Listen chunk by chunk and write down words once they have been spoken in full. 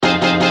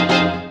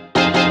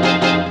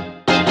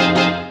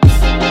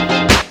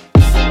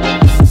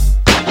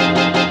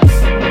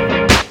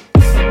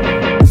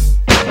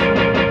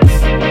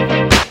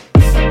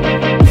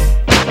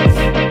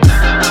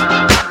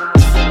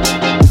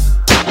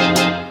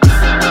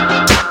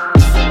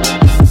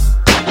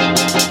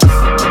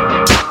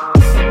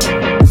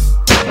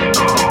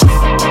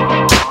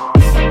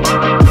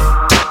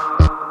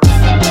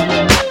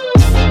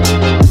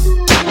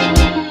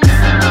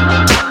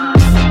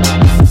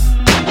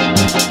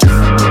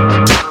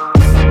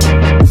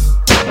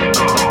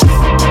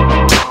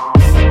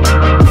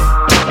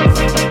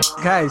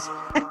guys,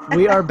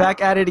 we are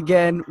back at it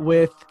again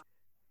with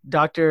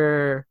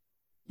Dr.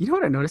 You know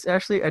what I noticed,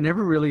 Ashley? I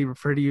never really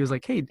refer to you as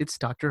like, hey, it's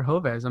Dr.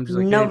 Hovez. I'm just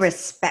like, no hey,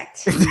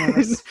 respect. No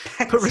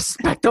respect. put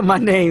respect on my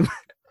name.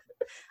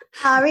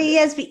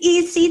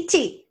 RESPECT.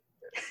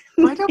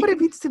 Find out what it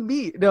means to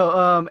me.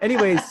 No,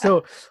 anyways,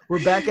 so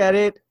we're back at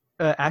it.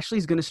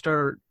 Ashley's gonna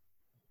start.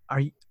 Are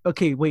you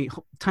okay? Wait,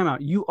 time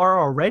out. You are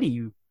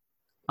already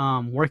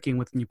working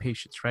with new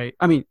patients, right?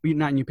 I mean,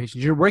 not new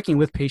patients. You're working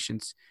with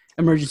patients,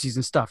 emergencies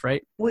and stuff,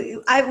 right?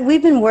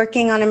 We've been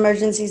working on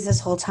emergencies this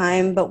whole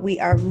time, but we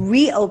are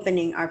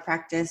reopening our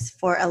practice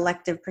for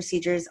elective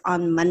procedures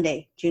on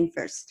Monday, June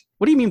 1st.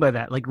 What do you mean by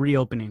that? Like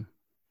reopening?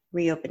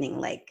 Reopening,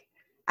 like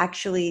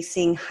actually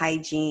seeing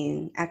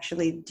hygiene,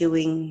 actually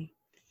doing,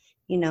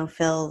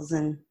 fills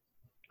and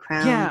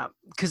crown. Yeah,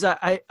 because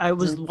I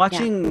was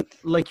watching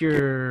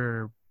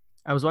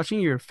I was watching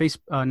your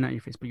not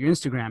your Facebook, your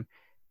Instagram,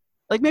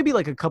 like maybe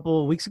like a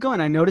couple of weeks ago,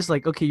 and I noticed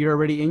like, okay, you're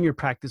already in your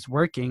practice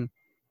working,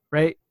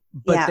 right?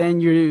 But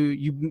then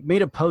you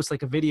made a post,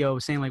 like a video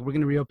saying like, we're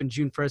going to reopen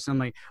June 1st. And I'm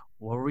like,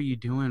 what were you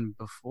doing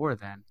before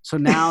then? So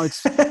now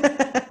it's,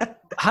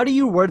 how do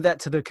you word that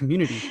to the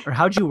community, or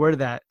how'd you word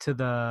that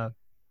to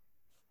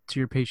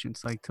your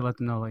patients, like to let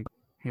them know like,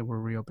 hey, we're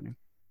reopening?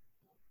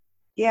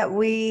 Yeah,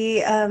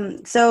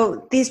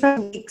 so these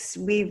weeks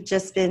we've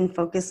just been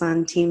focused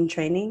on team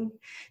training.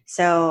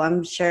 So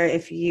I'm sure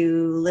if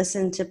you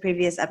listen to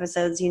previous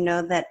episodes, you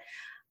know that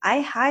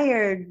I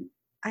hired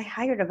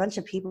a bunch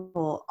of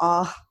people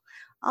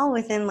all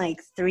within like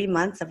 3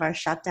 months of our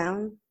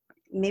shutdown,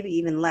 maybe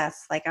even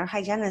less. Like our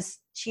hygienist,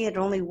 she had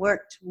only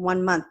worked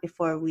 1 month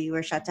before we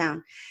were shut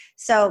down.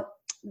 So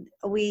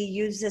we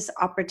use this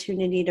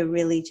opportunity to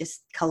really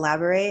just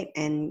collaborate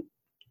and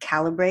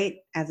calibrate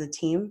as a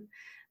team.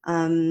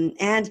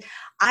 And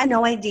I had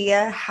no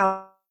idea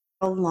how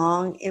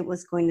long it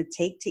was going to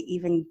take to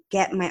even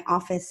get my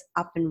office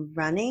up and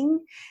running.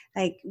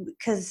 Like,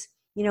 because,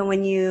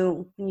 when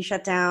you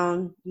shut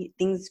down,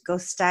 things go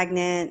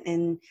stagnant,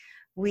 and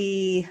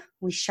we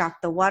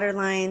shocked the water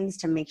lines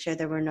to make sure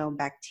there were no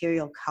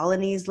bacterial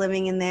colonies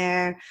living in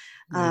there.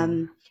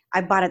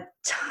 I bought a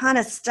ton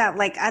of stuff.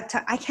 Like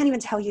I can't even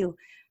tell you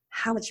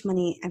how much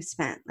money I've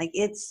spent. Like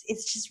it's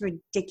just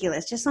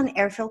ridiculous. Just on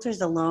air filters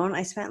alone,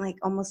 I spent like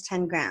almost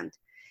 10 grand.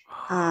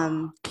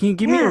 Can you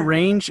give me a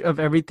range of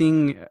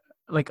everything,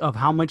 like of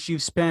how much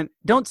you've spent?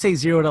 Don't say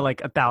 0 to like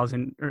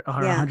 1,000 or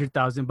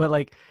 100,000, but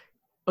like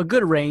a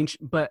good range.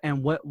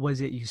 And what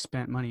was it you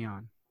spent money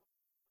on?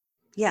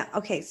 Yeah.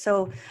 Okay.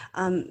 So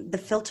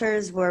the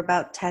filters were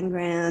about 10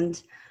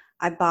 grand.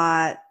 I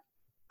bought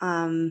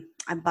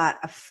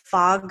a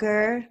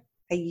fogger,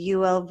 a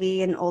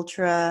ULV, an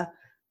ultra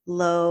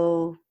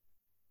low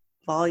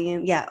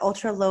volume. Yeah.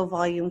 Ultra low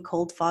volume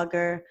cold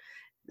fogger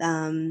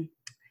to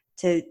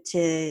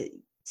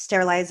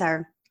sterilize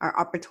our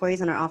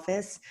operatories in our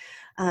office.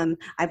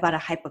 I bought a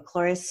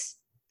hypochlorous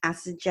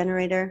acid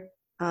generator.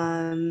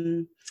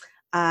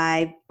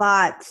 I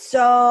bought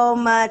so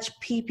much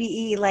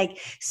PPE,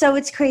 so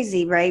it's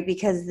crazy, right?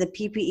 Because the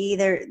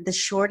PPE, the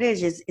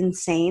shortage is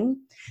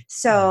insane.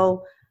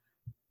 So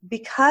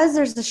because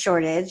there's a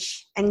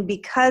shortage and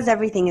because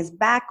everything is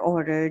back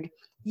ordered,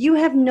 you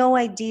have no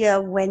idea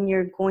when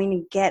you're going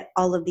to get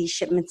all of these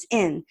shipments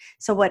in.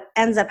 So what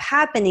ends up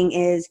happening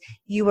is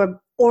you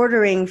are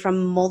ordering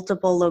from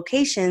multiple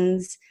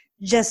locations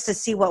just to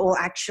see what will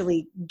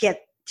actually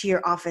get to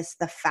your office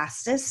the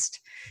fastest.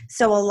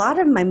 So a lot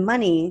of my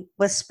money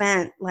was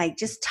spent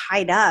just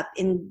tied up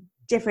in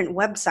different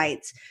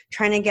websites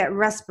trying to get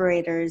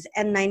respirators,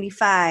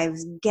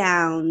 N95s,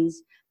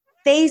 gowns,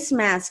 face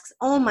masks.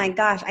 Oh my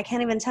gosh, I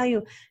can't even tell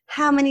you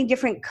how many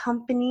different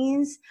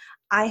companies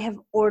I have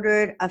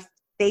ordered a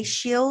face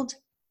shield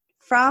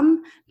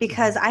from,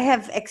 because I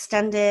have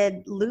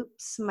extended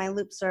loops. My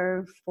loops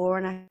are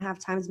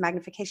 4.5 times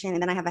magnification,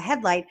 and then I have a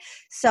headlight.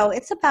 So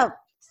it's about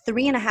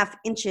 3.5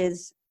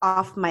 inches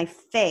off my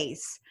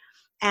face.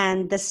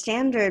 And the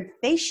standard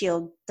face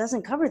shield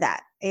doesn't cover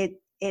that.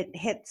 It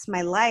hits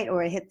my light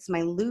or it hits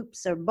my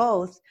loops or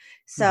both.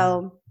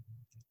 So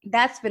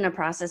that's been a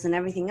process, and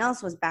everything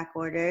else was back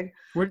ordered.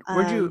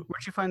 Where'd you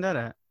find that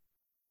at?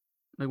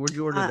 Like, where'd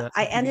you order that?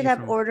 I ended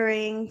up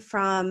ordering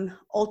from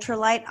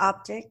Ultralight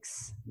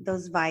Optics,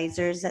 those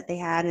visors that they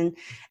had, and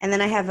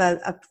then I have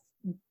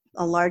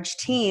a large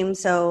team.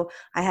 So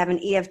I have an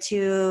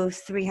EF2,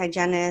 3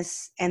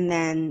 hygienists, and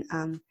then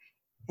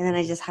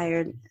I just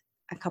hired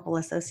a couple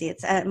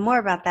associates. More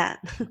about that.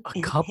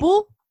 A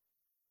couple?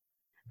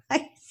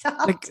 I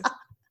saw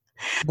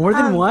more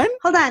than one?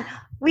 Hold on.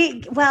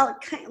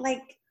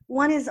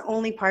 One is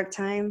only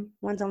part-time.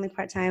 One's only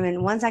part-time,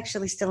 and one's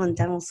actually still in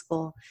dental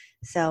school.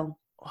 So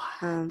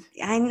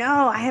I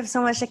know I have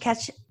so much to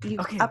catch you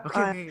up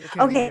on.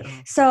 Okay.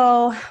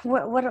 So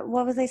what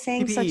was I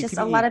saying? PPE, so just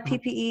PPE. A lot of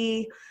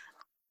PPE.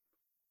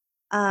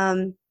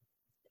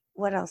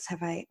 What else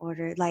have I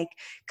ordered? Like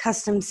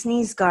custom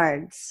sneeze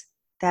guards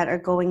that are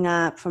going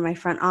up for my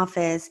front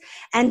office.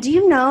 And do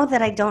you know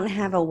that I don't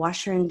have a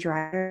washer and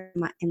dryer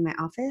in my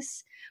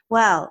office?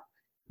 Well,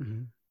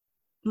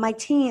 my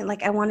team,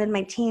 like I wanted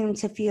my team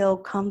to feel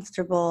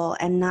comfortable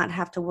and not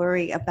have to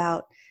worry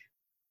about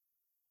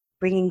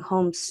bringing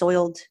home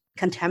soiled,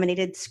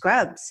 contaminated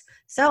scrubs.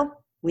 So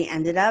we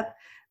ended up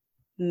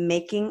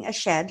making a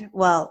shed.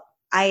 Well,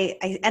 I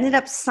ended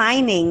up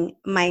signing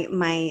my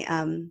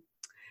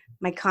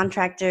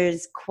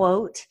contractor's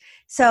quote.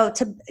 So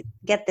to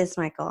get this,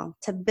 Michael,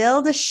 to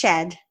build a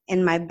shed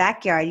in my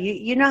backyard,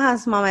 you know how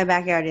small my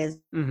backyard is,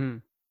 Mm-hmm.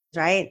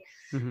 right?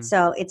 Mm-hmm.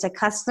 So it's a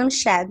custom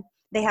shed.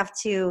 They have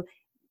to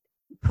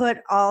put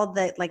all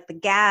the like the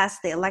gas,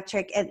 the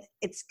electric, and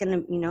it's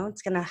gonna,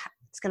 it's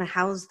gonna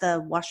house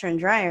the washer and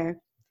dryer.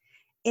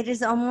 It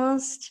is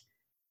almost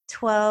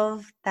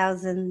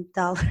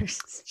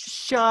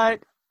 $12,000.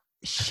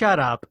 Shut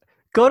up.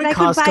 Go to But I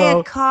could buy a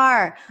Costco.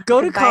 car. I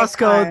Go to could buy a Costco.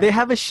 car. They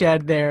have a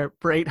shed there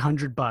for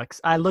 $800.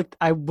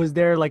 I was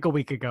there like a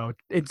week ago.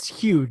 It's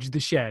huge, the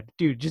shed.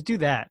 Dude, just do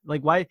that.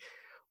 Like, why?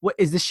 What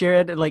is the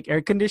shed, like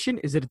air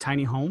conditioned? Is it a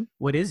tiny home?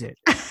 What is it?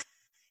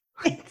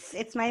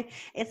 It's my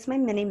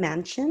mini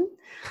mansion.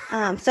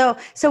 So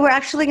we're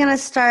actually gonna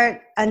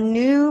start a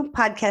new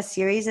podcast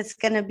series. It's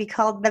gonna be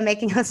called The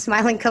Making of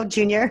Smiling Co.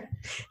 Jr.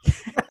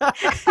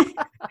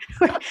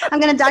 I'm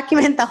gonna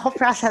document the whole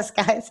process,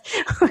 guys.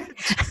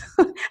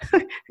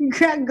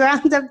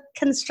 Ground up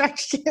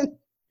construction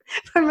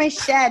for my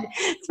shed.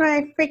 It's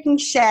my freaking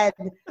shed.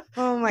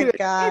 Oh my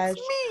gosh.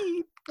 It's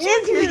me.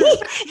 It's me.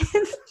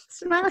 It's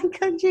Smiling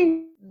Co.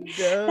 Jr.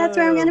 That's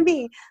where I'm gonna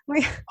be.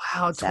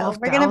 Wow, So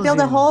we're gonna build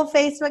a whole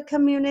Facebook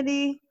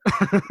community.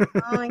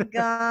 Oh my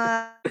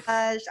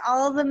gosh,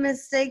 all the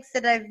mistakes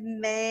that I've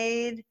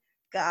made.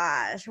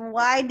 Gosh,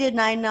 why did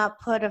I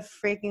not put a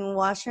freaking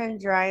washer and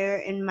dryer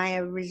in my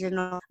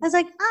original? I was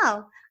like,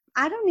 oh,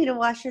 I don't need a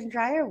washer and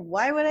dryer.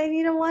 Why would I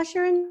need a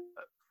washer and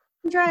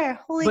dryer?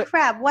 Holy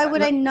crap! Why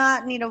would I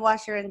not need a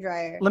washer and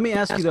dryer? Let me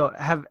ask you though,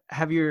 have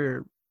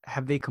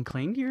they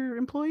complained to your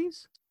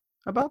employees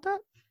about that?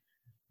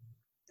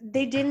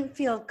 They didn't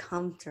feel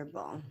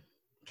comfortable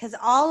because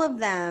all of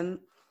them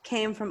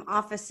came from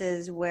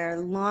offices where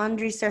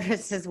laundry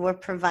services were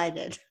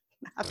provided,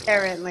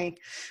 apparently.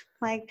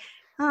 Like,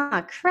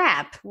 oh,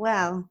 crap.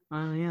 Well,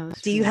 Yeah,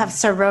 do you have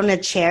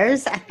Sorona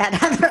chairs at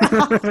that other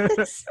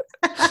office?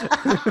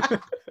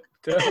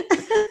 Do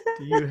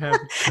you have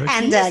cookies?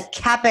 And a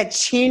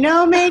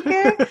cappuccino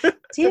maker?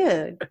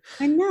 Dude,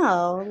 I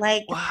know.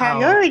 Like, Wow.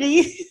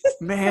 priorities.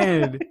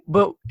 Man,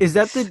 but is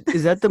that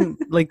the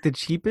like the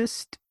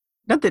cheapest?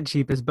 Not the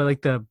cheapest, but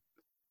like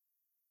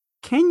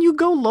can you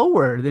go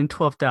lower than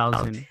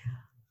 12,000?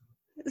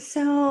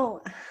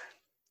 So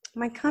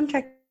my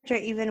contractor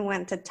even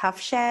went to Tough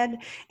Shed.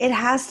 It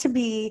has to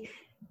be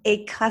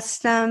a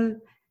custom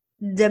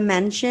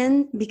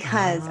dimension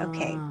because,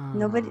 okay,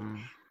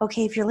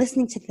 if you're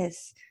listening to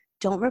this,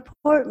 don't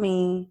report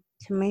me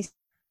to my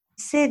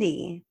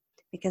city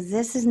because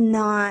this is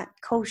not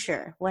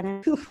kosher.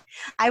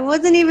 I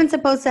wasn't even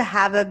supposed to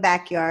have a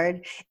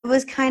backyard. It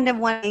was kind of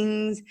one of the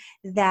things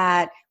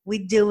that we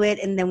do it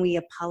and then we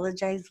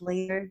apologize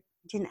later.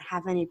 Didn't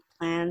have any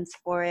plans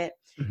for it.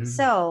 Mm-hmm.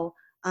 So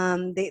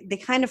they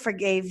kind of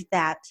forgave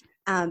that.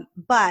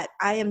 But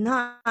I am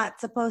not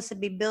supposed to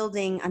be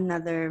building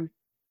another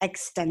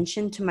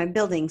extension to my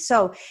building.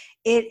 So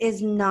it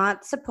is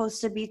not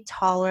supposed to be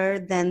taller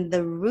than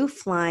the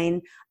roof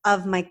line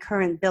of my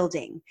current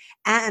building.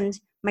 And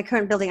my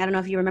current building, I don't know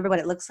if you remember what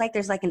it looks like.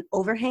 There's like an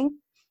overhang.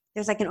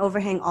 There's like an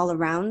overhang all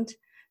around.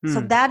 So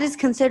that is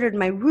considered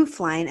my roof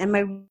line, and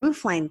my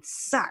roof line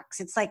sucks.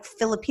 It's like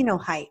Filipino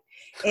height.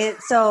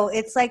 So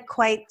it's like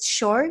quite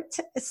short.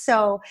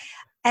 So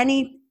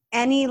any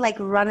like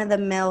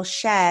run-of-the-mill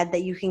shed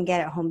that you can get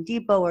at Home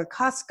Depot or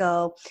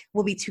Costco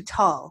will be too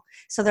tall.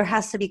 So there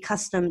has to be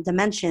custom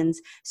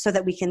dimensions so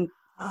that we can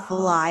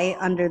fly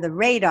under the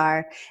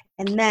radar.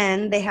 And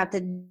then they have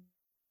to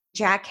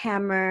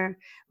jackhammer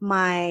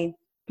my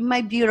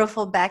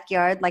beautiful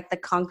backyard, like the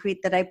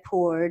concrete that I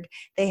poured.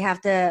 They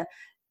have to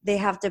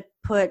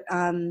put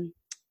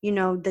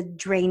the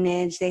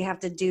drainage. They have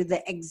to do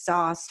the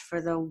exhaust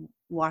for the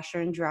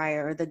washer and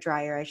dryer, or the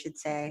dryer, I should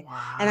say.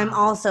 Wow. And I'm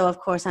also, of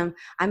course, I'm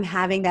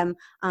having them.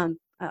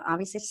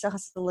 Obviously, it still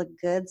has to look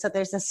good. So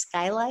there's a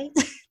skylight.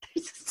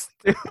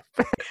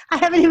 I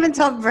haven't even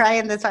told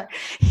Brian this part.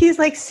 He's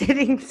like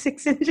sitting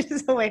 6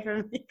 inches away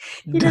from me.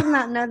 He does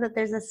not know that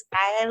there's a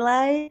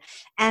skylight,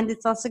 and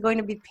it's also going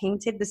to be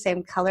painted the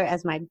same color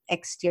as my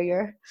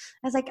exterior.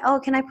 I was like,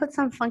 oh, can I put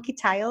some funky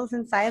tiles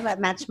inside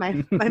that match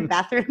my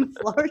bathroom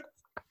floors?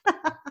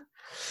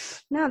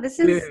 No, this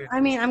is, dude,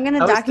 I'm going to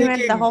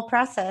document the whole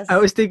process. I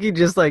was thinking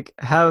just like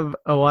have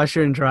a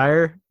washer and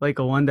dryer, like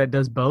a one that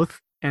does both,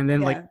 and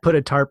then like put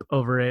a tarp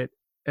over it,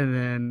 and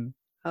then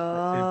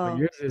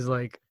yours is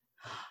like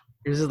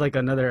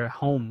another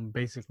home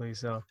basically.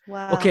 So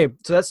wow. Okay,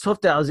 so that's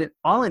 12,000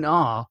 all in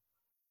all.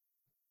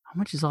 How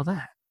much is all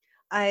that?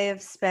 I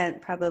have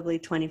spent probably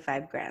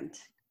 25 grand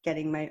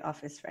getting my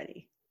office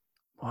ready.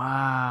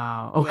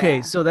 Wow.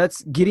 Okay, so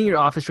that's getting your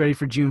office ready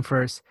for June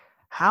 1st.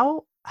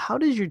 How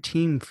does your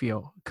team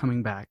feel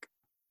coming back?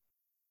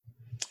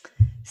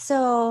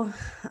 So,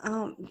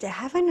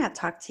 have I not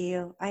talked to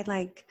you?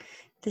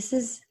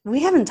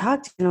 we haven't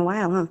talked in a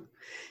while, huh?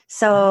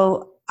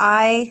 So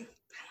I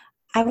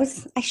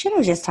should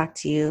have just talked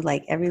to you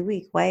like every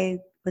week. Why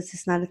was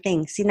this not a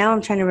thing? See, now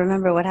I'm trying to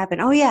remember what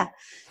happened. Oh yeah.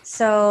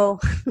 So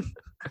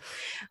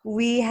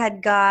we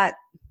had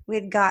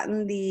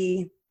gotten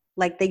the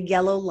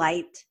yellow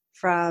light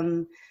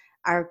from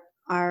our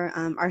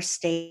our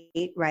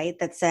state, right?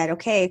 That said,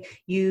 okay,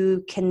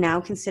 you can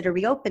now consider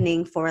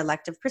reopening for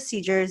elective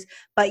procedures,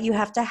 but you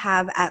have to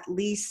have at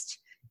least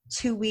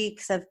 2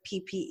 weeks of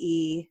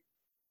PPE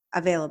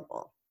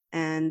available.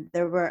 And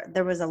there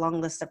was a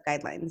long list of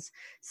guidelines.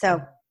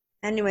 So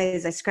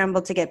anyways, I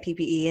scrambled to get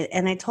PPE,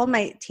 and I told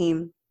my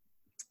team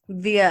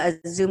via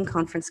a Zoom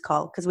conference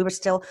call, because we were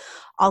still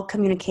all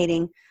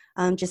communicating,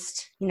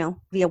 just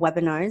via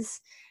webinars.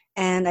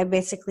 And I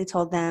basically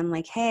told them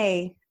like,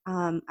 hey,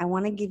 I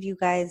want to give you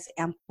guys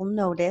ample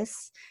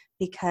notice,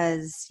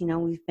 because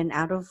we've been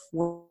out of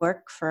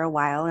work for a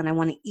while, and I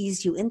want to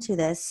ease you into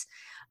this.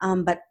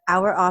 But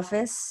our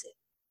office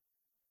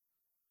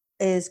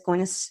is going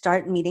to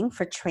start meeting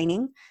for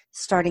training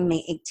starting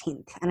May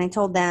 18th. And I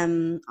told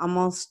them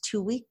almost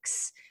 2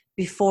 weeks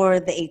before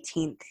the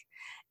 18th.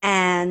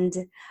 And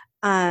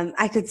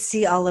I could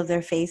see all of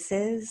their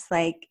faces.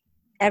 Like,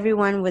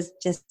 everyone was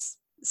just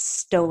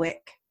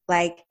stoic.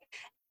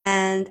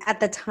 And at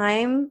the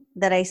time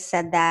that I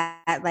said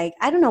that, like,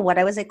 I don't know what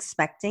I was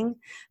expecting,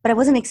 but I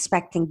wasn't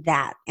expecting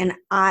that. And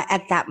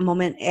at that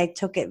moment, I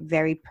took it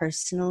very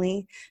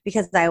personally,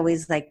 because I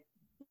always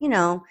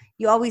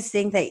you always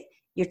think that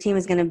your team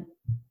is going to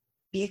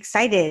be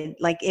excited,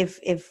 like if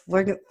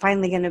we're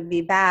finally going to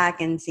be back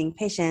and seeing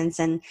patients,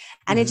 and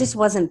it just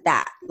wasn't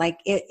that. Like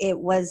it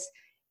was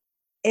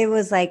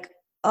like,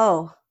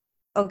 oh,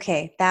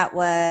 okay,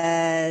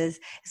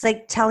 it's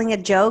like telling a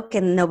joke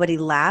and nobody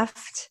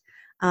laughed.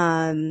 So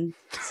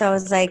I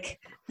was like,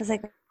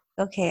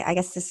 okay, I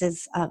guess this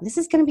is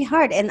going to be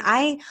hard. And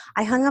I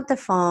hung up the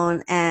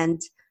phone,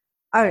 and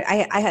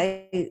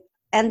I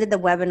ended the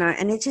webinar,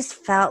 and it just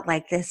felt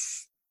like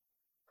this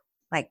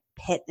like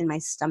pit in my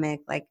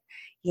stomach. Like,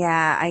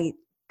 yeah,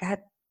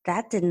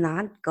 that did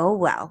not go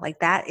well. Like,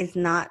 that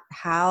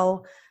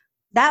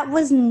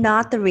was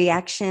not the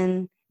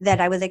reaction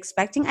that I was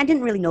expecting. I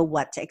didn't really know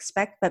what to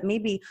expect, but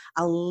maybe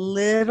a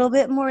little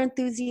bit more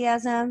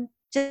enthusiasm,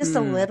 just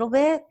a little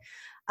bit.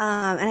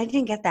 And I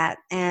didn't get that.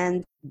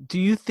 And do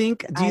you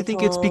think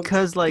it's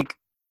because like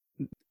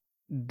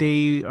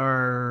they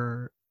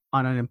are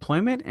on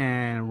unemployment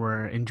and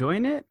we're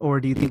enjoying it, or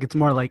do you think it's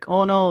more like,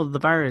 oh no, the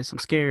virus, I'm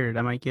scared,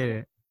 I might get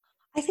it?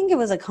 I think it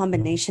was a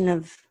combination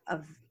of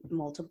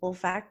multiple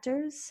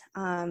factors,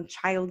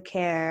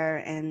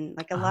 childcare, and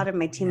like a lot of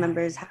my team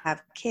members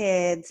have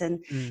kids,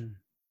 and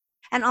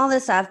all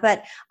this stuff.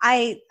 But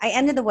I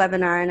ended the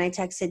webinar, and I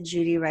texted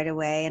Judy right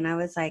away, and I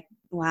was like,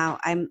 wow,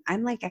 I'm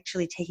like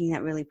actually taking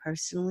that really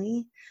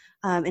personally.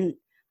 And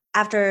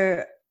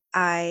after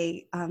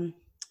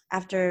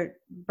after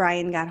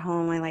Brian got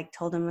home, I like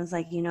told him, I was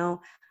like,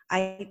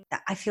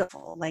 I feel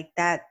like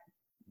that.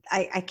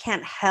 I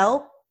can't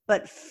help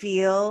but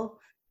feel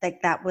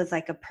like that was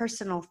like a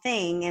personal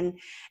thing. And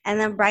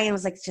then Brian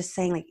was like just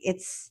saying like,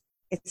 it's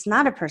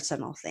not a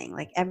personal thing.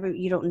 Like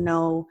you don't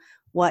know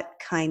what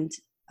kind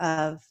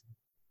of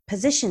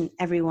position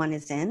everyone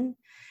is in.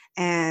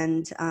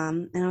 And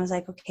I was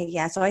like, okay,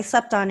 yeah. So I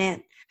slept on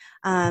it.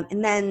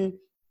 And then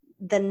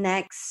the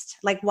next,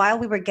 like while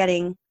we were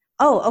getting,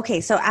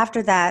 so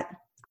after that,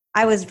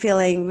 I was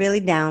feeling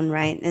really down,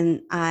 right?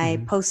 And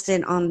I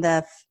posted on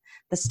the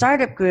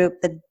startup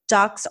group, the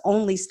docs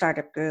only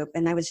startup group.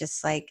 And I was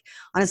just like,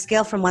 on a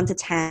scale from 1 to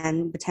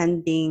 10,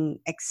 10 being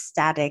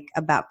ecstatic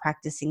about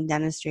practicing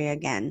dentistry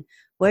again,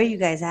 where are you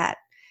guys at?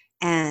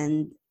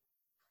 And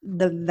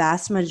the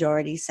vast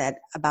majority said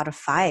about a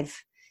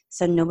 5.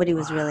 So nobody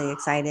was really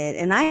excited.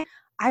 And I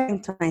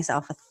ranked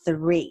myself a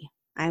 3.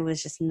 I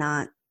was just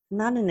not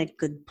in a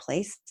good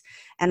place.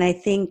 And I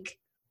think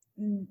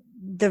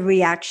the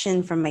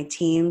reaction from my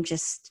team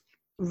just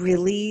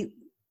really,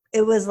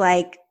 it was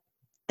like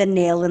the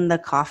nail in the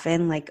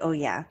coffin. Like, oh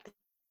yeah,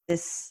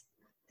 this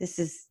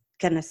is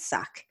gonna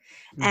suck.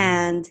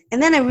 And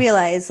then I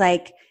realized,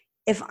 like,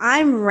 if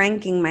I'm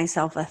ranking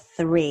myself a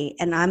 3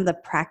 and I'm the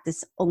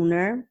practice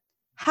owner,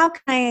 how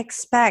can I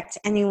expect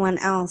anyone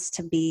else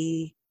to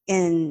be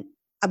in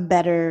a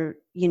better,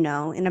 in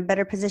a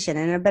better position,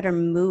 in a better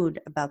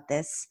mood about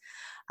this?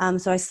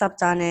 So I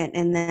slept on it.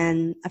 And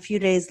then a few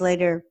days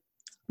later,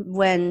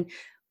 when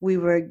we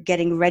were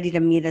getting ready to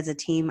meet as a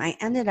team, I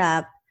ended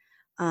up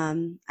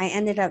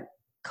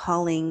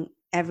calling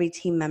every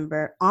team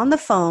member on the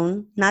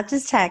phone, not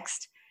just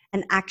text,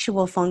 an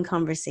actual phone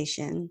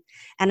conversation.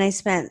 And I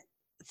spent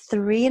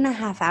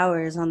 3.5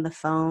 hours on the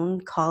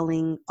phone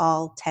calling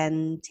all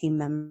 10 team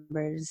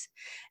members.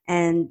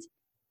 And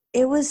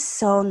it was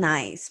so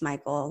nice,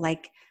 Michael.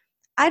 Like,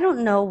 I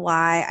don't know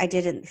why I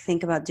didn't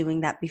think about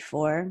doing that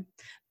before,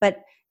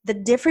 but the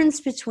difference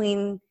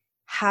between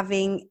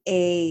having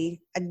a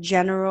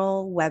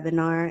general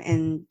webinar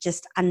and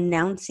just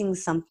announcing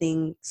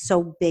something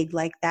so big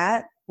like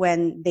that,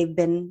 when they've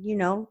been,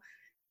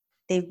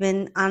 they've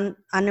been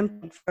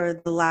unemployed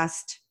for the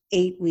last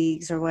 8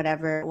 weeks or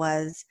whatever it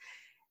was,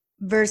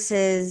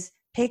 versus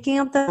picking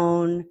up the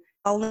phone,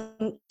 calling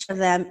each of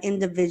them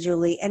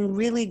individually, and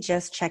really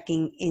just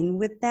checking in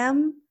with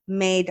them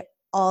made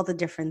all the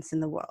difference in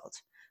the world.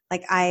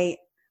 Like I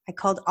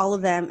called all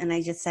of them and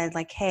I just said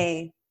like,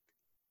 hey,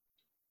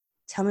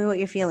 tell me what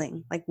you're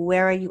feeling. Like,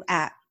 where are you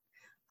at?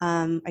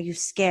 Are you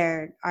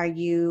scared? Are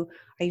you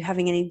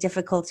having any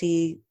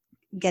difficulty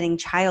getting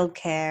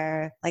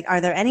childcare? Like,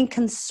 are there any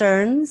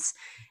concerns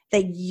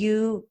that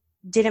you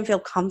didn't feel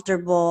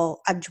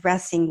comfortable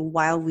addressing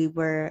while we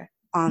were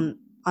on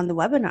the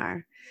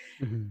webinar?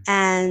 Mm-hmm.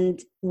 And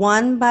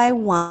one by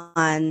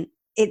one,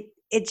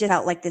 it just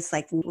felt like this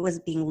like was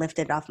being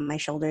lifted off of my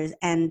shoulders,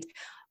 and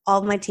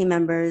all my team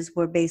members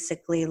were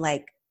basically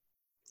like,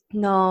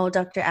 no,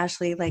 Dr.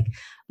 Ashley, like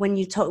when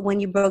you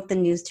broke the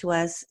news to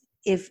us,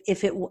 if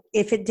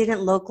it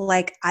didn't look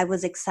like I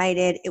was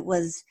excited, it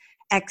was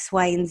X,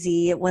 Y, and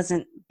Z. It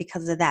wasn't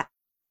because of that.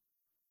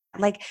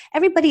 Like,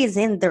 everybody is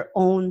in their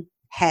own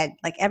head.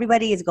 Like,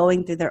 everybody is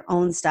going through their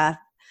own stuff,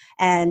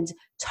 and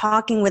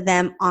talking with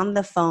them on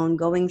the phone,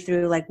 going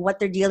through like what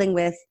they're dealing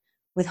with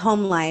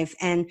home life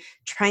and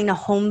trying to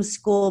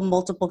homeschool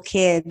multiple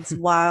kids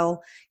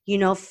while,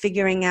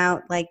 figuring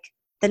out like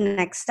the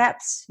next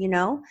steps,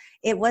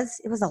 it was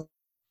a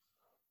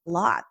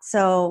lot.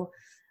 So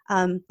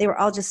they were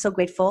all just so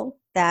grateful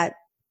that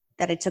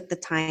I took the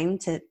time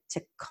to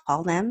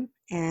call them.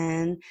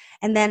 And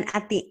then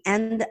at the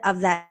end of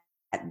that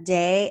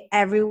day,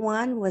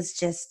 everyone was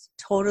just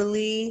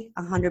totally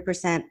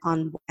 100%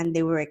 on, and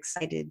they were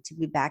excited to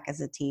be back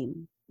as a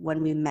team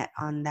when we met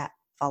on that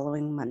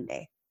following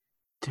Monday.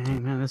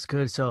 Dang, man, that's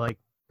good. So like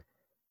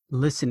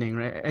listening,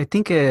 right? I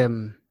think I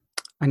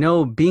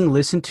know being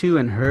listened to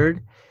and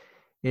heard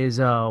is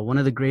one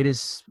of the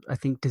greatest, I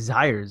think,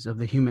 desires of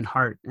the human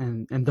heart,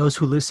 and those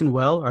who listen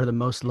well are the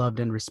most loved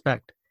and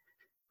respected.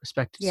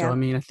 Yeah. So I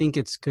mean, I think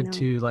it's good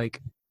to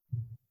like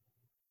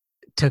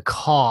to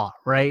call,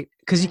 right?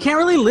 Because you can't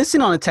really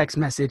listen on a text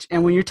message,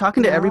 and when you're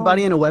talking to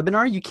everybody in a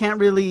webinar, you can't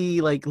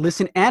really like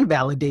listen and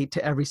validate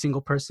to every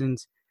single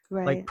person's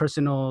like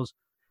personal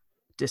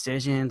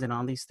decisions and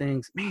all these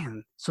things,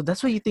 man. So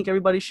that's what you think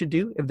everybody should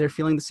do if they're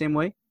feeling the same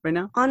way right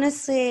now?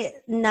 Honestly,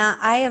 nah.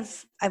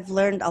 I've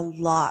learned a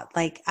lot.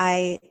 Like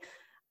I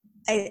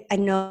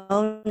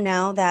know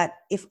now that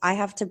if I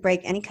have to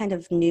break any kind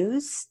of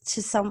news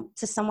to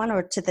someone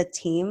or to the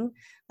team,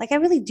 like I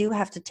really do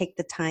have to take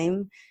the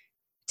time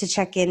to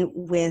check in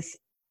with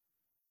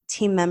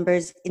team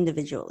members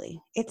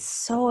individually. It's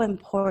so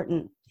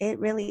important. It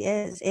really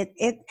is. It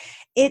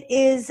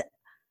is,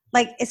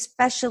 like,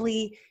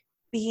 especially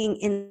being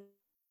in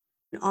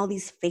all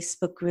these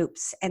Facebook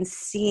groups and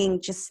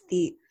seeing just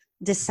the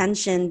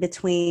dissension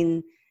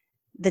between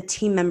the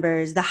team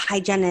members, the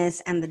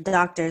hygienists and the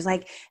doctors.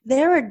 Like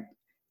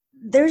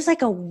there's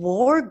like a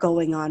war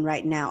going on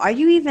right now. Are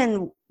you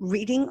even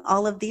reading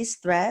all of these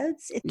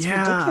threads? It's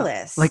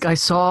ridiculous. Like I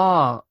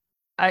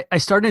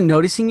started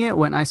noticing it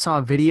when I saw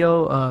a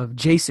video of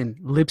Jason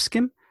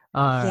Lipscomb.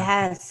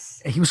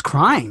 Yes. He was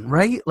crying,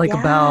 right? Like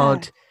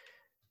about,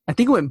 I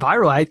think it went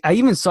viral. I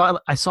even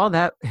saw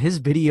that his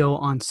video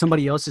on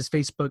somebody else's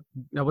Facebook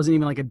that wasn't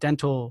even like a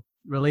dental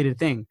related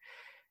thing.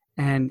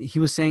 And he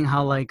was saying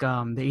how like the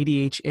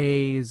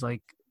ADHA is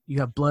like you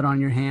have blood on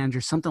your hands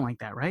or something like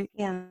that, right?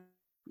 Yeah.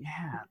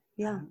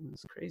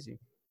 It's crazy.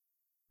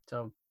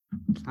 So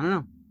I don't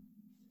know.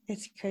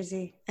 It's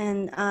crazy.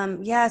 And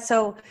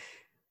so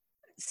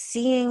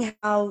seeing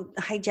how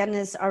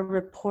hygienists are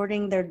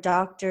reporting their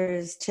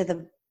doctors to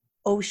the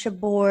OSHA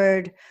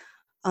board,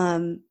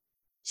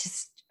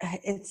 just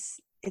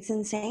it's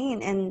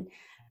insane. And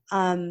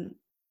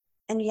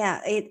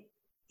it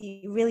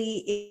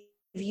really,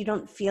 if you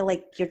don't feel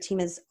like your team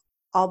is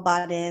all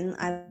bought in,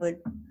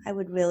 I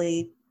would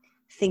really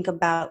think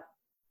about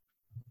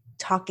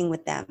talking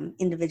with them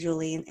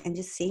individually and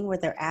just seeing where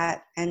they're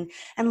at and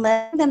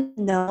letting them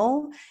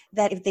know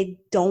that if they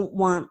don't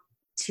want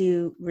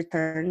to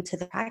return to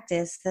the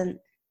practice, then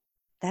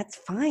that's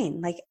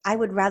fine. Like I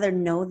would rather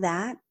know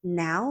that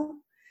now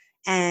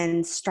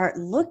and start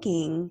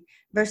looking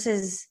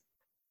versus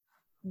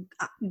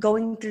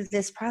going through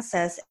this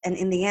process, and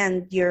in the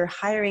end you're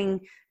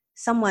hiring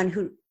someone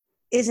who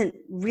isn't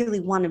really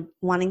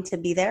wanting to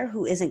be there,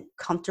 who isn't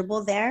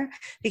comfortable there.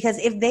 Because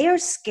if they are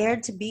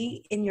scared to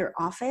be in your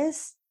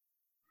office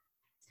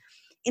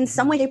in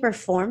some way, shape, or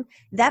form,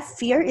 that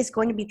fear is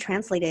going to be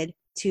translated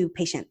to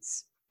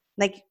patients.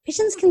 Like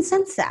patients can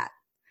sense that.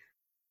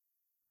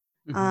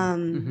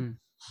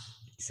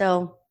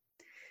 So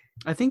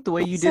I think the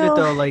way you did it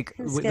though, like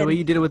the way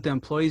you did it with the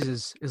employees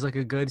is like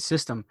a good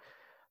system.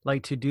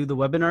 Like to do the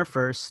webinar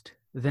first,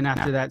 then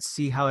after that,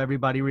 see how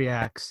everybody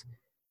reacts,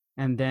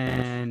 and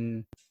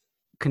then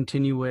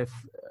continue with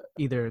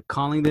either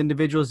calling the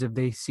individuals if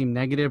they seem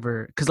negative,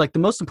 or because like the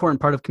most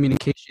important part of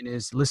communication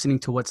is listening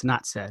to what's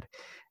not said.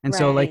 And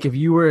so like if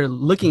you were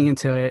looking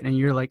into it and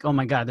you're like, oh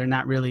my God, they're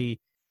not really,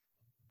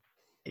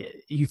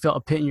 you felt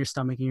a pit in your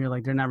stomach and you're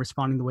like, they're not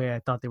responding the way I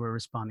thought they were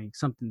responding.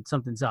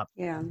 Something's up.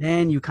 Yeah.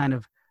 Then you kind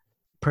of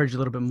purge a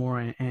little bit more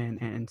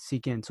and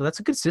seek in. So that's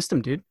a good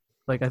system, dude.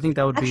 Like, I think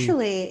that would be.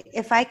 Actually,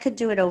 if I could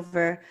do it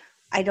over,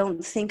 I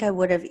don't think I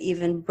would have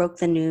even broke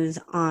the news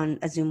on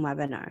a Zoom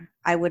webinar.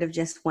 I would have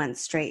just went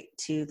straight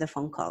to the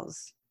phone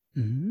calls.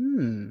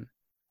 Mm.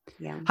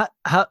 Yeah.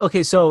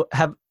 Okay, so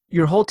have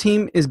your whole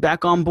team is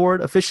back on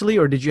board officially,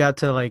 or did you have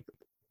to, like,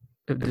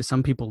 did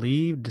some people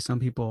leave? Did some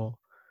people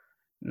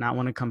not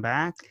want to come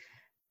back?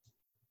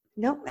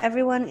 Nope,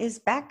 everyone is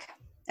back.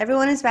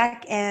 Everyone is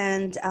back,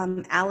 and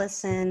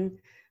Allison,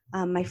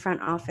 my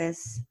front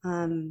office,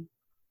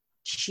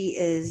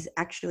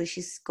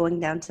 she's going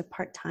down to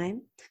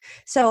part-time.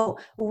 So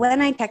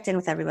when I checked in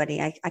with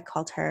everybody, I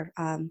called her.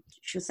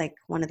 She was like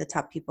one of the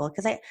top people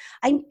because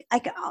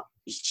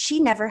she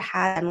never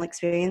had dental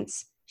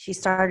experience. She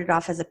started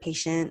off as a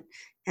patient,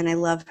 and I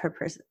loved her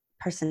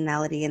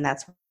personality, and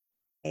that's why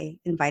I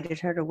invited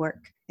her to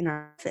work in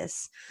our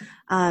office.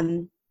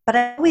 But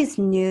I always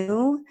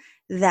knew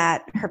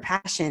that her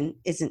passion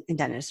isn't in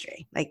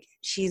dentistry. Like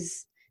she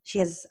has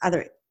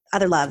other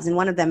loves, and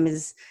one of them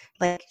is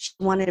like she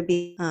wanted to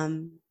be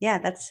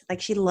that's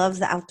like she loves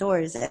the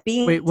outdoors.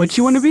 Wait, what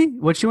you want to be?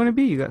 What you want to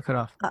be? You got cut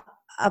off.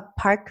 A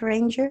park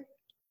ranger.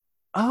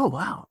 Oh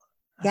wow.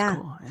 That's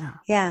cool.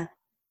 Yeah.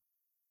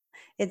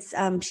 It's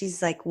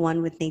she's like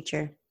one with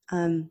nature.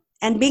 And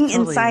being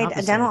totally inside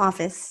opposite. a dental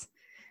office.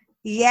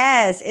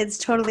 Yes, it's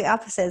totally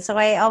opposite. So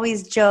I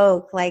always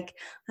joke, like,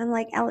 I'm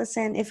like,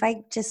 Allison, if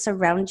I just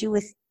surround you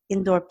with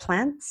indoor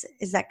plants,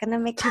 is that going to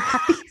make you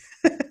happy?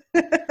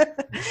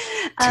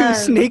 Two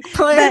snake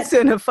plants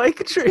and a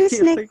ficus tree.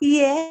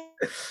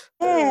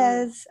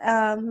 Yes.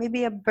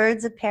 Maybe a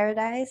birds of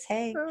paradise.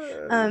 Hey.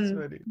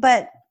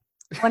 But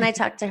when I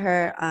talked to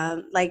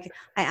her, like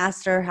I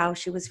asked her how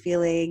she was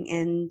feeling,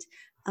 and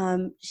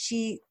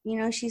she,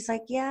 she's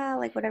like, yeah,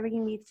 like whatever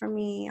you need from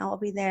me, I'll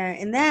be there.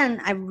 And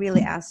then I really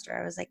asked her,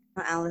 I was like,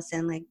 oh,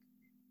 Allison, like,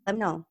 let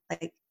me know,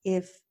 like,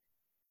 if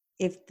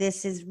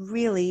this is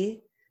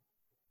really,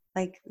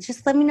 like,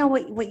 just let me know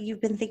what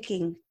you've been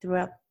thinking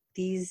throughout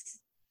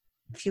these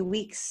few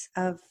weeks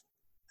of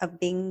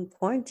being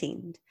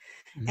quarantined.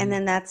 Mm-hmm. And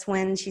then that's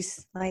when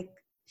she's like,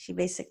 she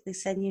basically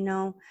said,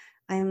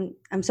 I'm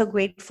so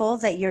grateful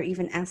that you're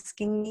even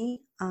asking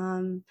me.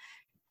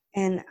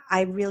 And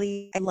I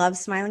love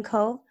Smile &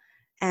 Co.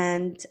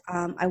 And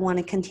I want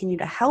to continue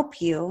to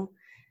help you,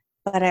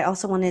 but I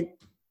also want to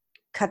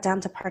cut down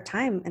to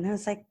part-time. And I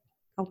was like,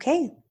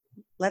 okay,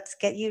 let's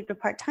get you to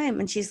part-time.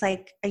 And she's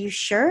like, are you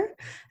sure?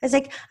 I was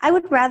like, I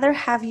would rather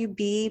have you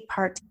be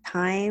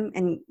part-time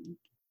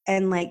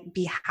and like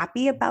be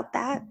happy about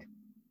that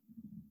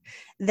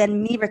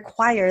than me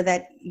require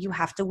that you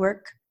have to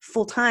work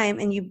full-time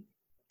and you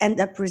end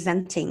up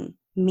resenting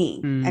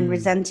me and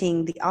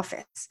resenting the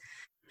office.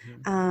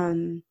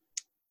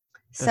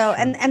 So,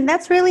 and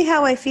that's really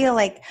how I feel.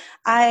 Like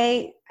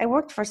I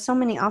worked for so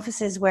many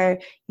offices where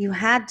you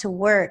had to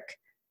work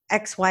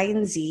X, Y,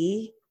 and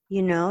Z,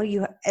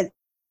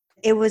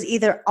 it was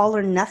either all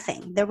or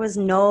nothing. There was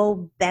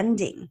no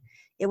bending.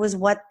 It was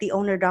what the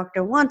owner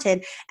doctor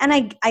wanted. And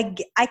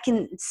I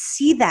can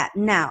see that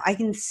now. I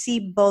can see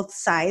both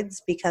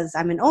sides because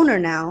I'm an owner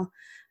now,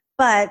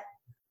 but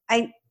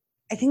I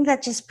think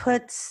that just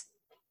puts,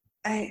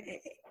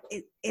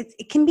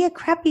 it can be a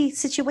crappy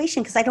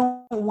situation because I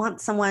don't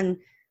want someone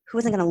who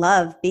isn't going to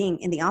love being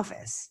in the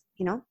office,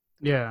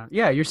 Yeah.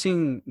 You're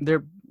seeing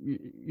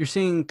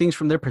things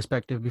from their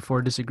perspective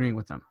before disagreeing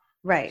with them.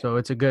 Right. So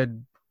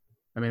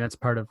that's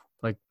part of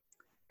like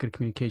good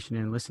communication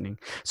and listening.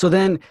 So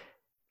then,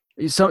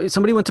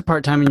 somebody went to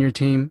part-time in your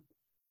team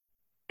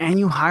and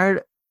you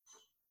hired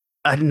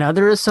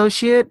another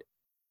associate,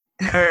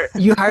 or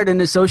you hired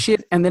an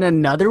associate and then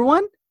another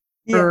one?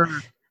 Yeah.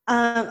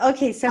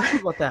 Okay. So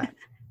talk about that.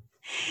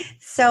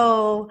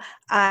 So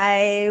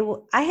I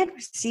had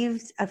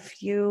received a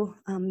few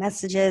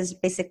messages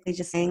basically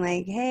just saying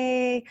like,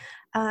 hey,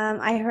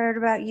 I heard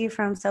about you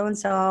from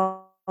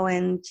so-and-so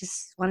and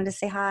just wanted to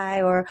say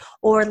hi,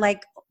 or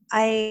like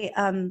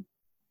I'm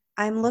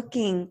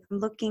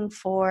looking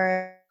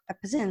for a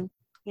position,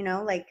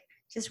 like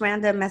just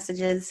random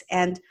messages.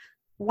 And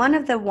one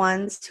of the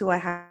ones who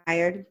I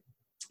hired,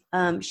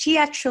 she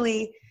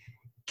actually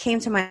came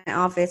to my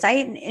office. I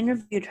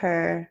interviewed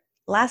her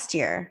last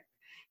year,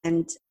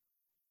 and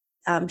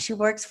she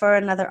works for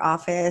another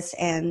office.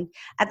 And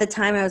at the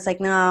time I was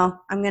like, no,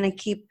 I'm going to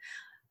keep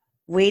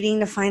waiting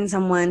to find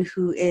someone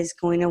who is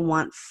going to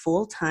want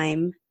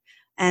full-time.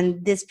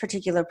 And this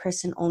particular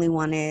person only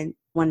wanted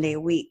 1 day a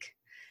week.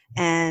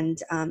 And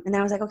then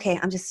I was like, okay,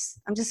 I'm just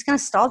going to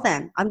stall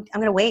then. I'm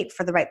going to wait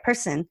for the right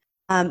person.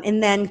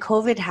 And then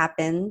COVID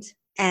happened.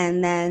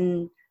 And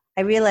then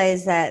I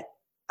realized that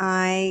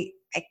I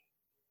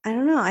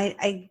don't know.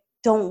 I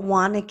don't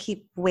want to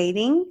keep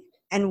waiting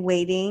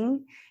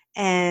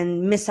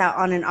and miss out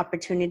on an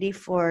opportunity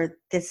for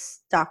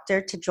this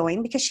doctor to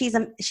join, because she's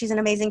an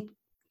amazing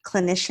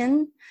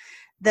clinician.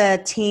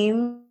 The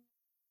team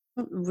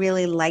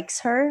really likes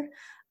her.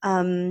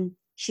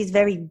 She's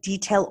very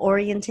detail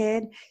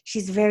oriented.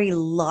 She's very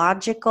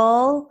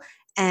logical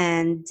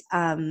and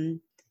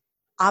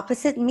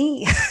opposite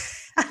me.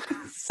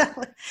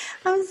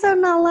 I'm so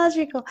not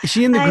logical. Is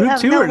she in the group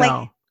too, no, or like,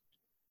 no?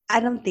 I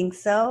don't think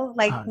so.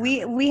 Like Oh,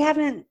 no. we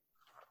haven't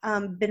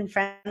been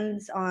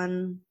friends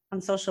on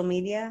social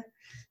media,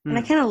 and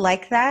I Hmm. kind of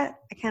like that.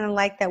 I kind of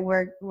like that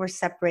we're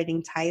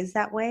separating ties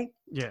that way.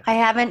 Yeah. I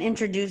haven't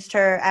introduced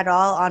her at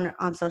all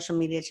on social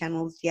media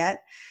channels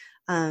yet,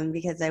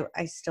 because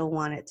I still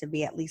want it to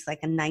be at least like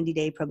a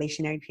 90-day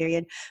probationary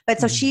period. But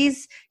so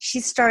Mhm.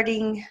 she's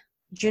starting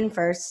June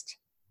 1st,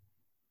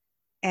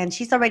 and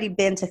she's already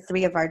been to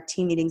 3 of our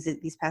team meetings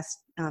these past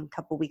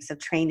couple weeks of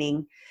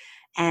training.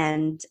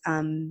 And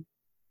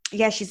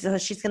yeah, she's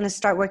going to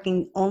start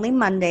working only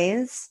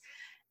Mondays,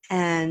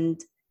 and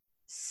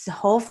so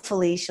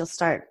hopefully she'll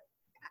start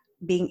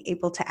being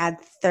able to add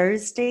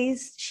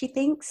Thursdays, she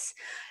thinks.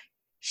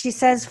 She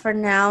says for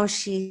now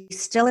she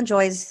still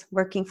enjoys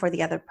working for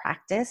the other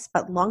practice,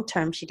 but long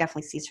term she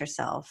definitely sees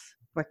herself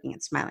working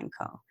at Smile &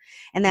 Co.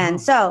 And then Oh.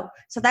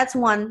 so that's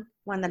one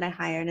that I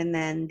hired. And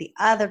then the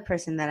other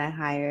person that I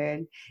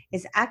hired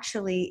is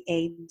actually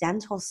a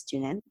dental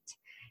student.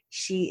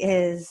 She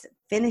is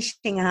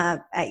finishing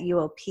up at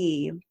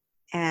UOP,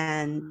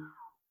 and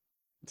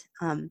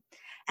um,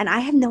 and I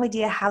have no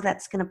idea how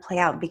that's going to play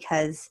out,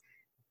 because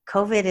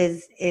COVID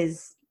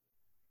is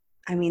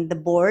I mean, the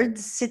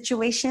boards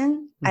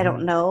situation, I Hmm.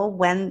 don't know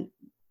when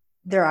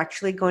they're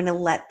actually going to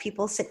let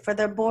people sit for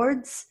their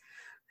boards.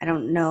 I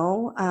don't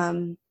know.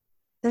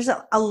 There's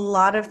a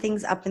lot of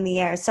things up in the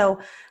air. So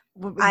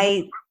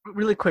I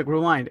Really quick,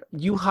 rewind.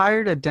 You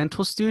hired a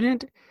dental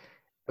student.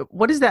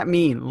 What does that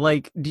mean?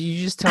 Like, do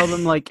you just tell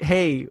them like,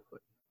 "Hey,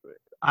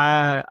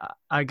 I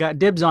I got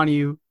dibs on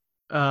you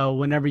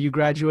whenever you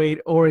graduate,"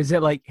 or is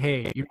it like,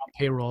 "Hey, you're on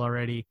payroll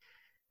already"?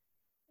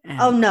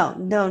 Oh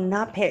And no,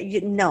 not pay.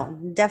 No,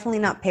 definitely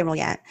not payroll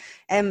yet.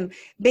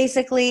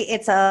 Basically,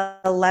 it's a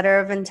letter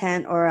of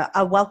intent or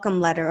a welcome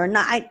letter, or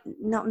not.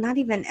 No, not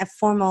even a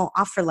formal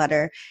offer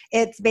letter.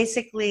 It's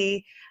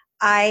basically,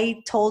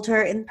 I told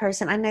her in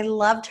person, and I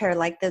loved her.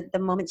 Like the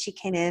moment she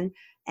came in,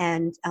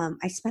 and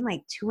I spent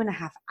like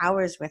 2.5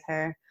 hours with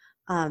her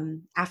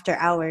after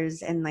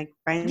hours, and like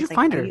how'd you Brian's like,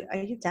 find "Are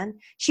her? you done?"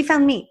 She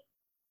found me.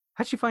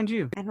 How'd she find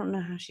you? I don't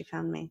know how she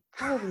found me.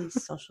 Probably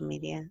social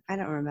media. I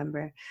don't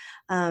remember.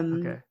 Um,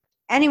 Okay. You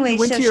anyway,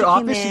 went so to your she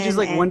came office. She just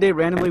in, like one and day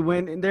randomly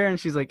went in there and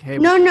she's like, "Hey,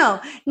 no,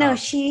 no, no. oh,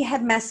 She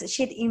had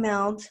She had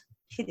emailed.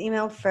 She had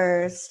emailed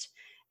first,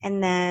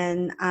 and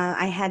then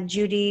I had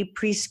Judy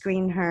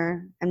pre-screen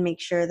her and make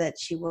sure that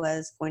she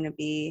was going to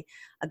be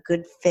a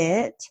good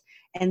fit.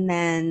 And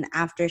then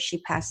after she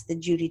passed the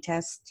Judy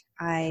test,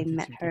 I did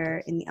met you do her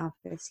this?" in the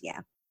office. Yeah,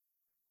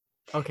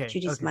 Okay,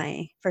 Judy's okay,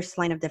 my first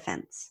line of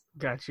defense.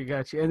 got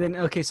you. And then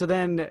okay, so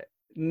then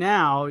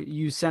now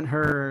you sent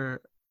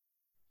her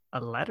a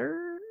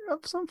letter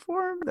of some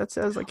form that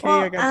says like, "Hey,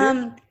 I Well, got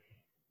dibs."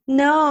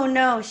 no,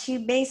 no. She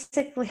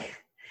basically,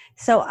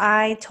 so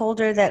I told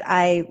her that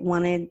I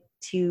wanted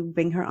to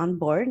bring her on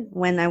board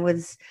when I'm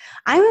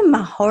I'm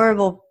a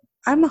horrible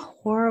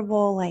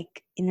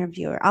like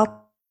interviewer.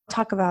 I'll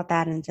talk about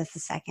that in just a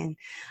second.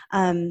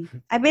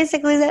 I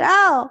basically said,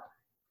 "Oh,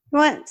 you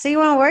want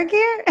to work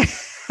here?"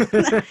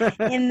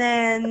 And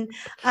then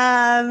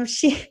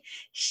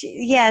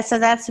yeah, so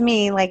that's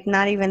me, like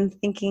not even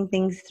thinking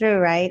things through,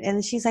 right?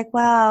 And she's like,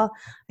 "Well,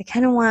 I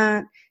kind of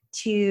want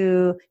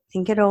to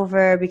think it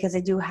over because I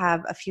do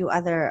have a few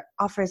other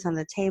offers on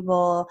the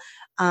table."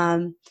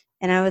 And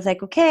I was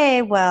like,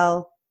 "Okay,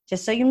 well,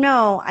 just so you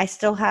know, I'm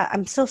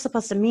still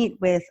supposed to meet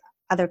with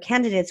other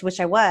candidates, which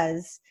I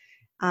was,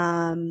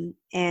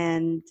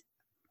 and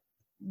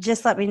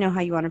just let me know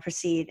how you want to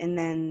proceed." And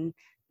then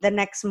the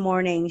next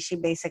morning she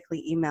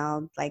basically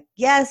emailed like,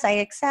 "Yes, I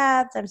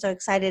accept, I'm so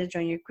excited to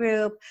join your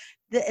group."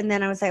 And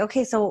then I was like,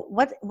 "Okay, so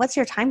what's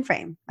your time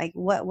frame? Like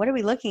what are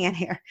we looking at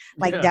here?"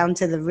 Like Yeah. down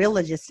to the real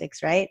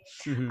logistics, right?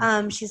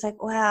 Hmm. She's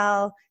like,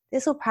 "Well,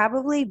 this will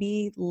probably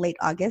be late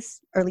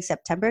August, early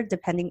September,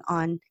 depending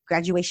on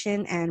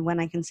graduation and when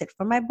I can sit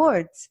for my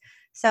boards."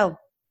 So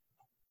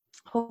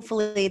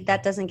hopefully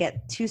that doesn't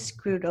get too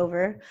screwed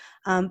over.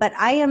 But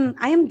I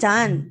am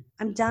done.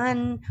 I'm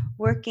done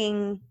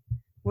working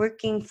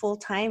full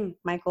time,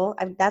 Michael.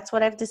 That's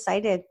what I've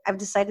decided. I've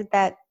decided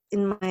that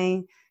in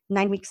my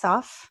 9 weeks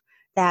off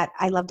that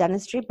I love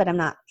dentistry, but I'm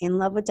not in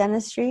love with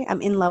dentistry.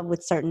 I'm in love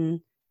with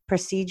certain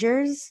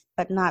procedures,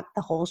 but not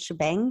the whole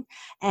shebang.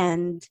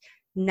 And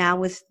now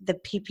with the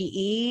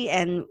PPE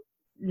and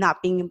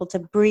not being able to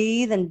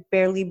breathe and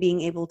barely being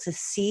able to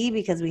see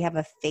because we have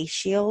a face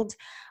shield,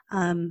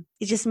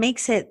 it just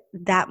makes it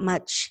that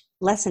much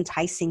less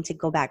enticing to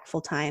go back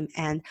full time.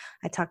 And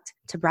I talked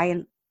to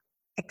Brian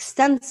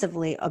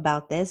extensively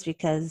about this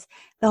because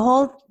the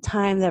whole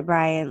time that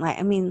Brian,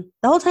 the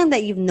whole time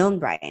that you've known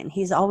Brian,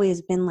 he's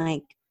always been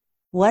like,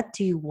 "What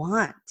do you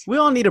want?" We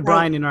all need a Like,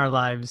 Brian in our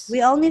lives.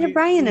 we all need a We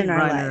Brian in need our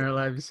Brian in lives. our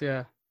lives.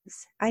 Yeah.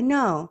 I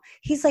know.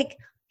 He's like,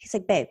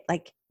 "Babe,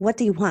 like, what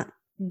do you want?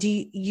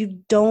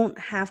 You don't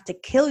have to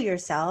kill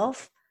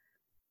yourself,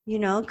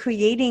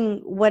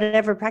 creating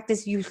whatever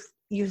practice you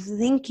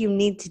think you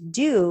need to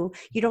do.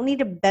 You don't need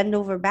to bend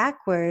over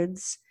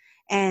backwards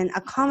and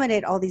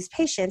accommodate all these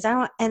patients.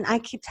 I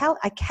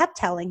kept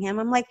telling him,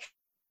 I'm like,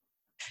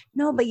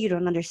 no, but you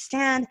don't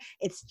understand.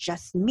 It's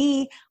just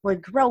me. We're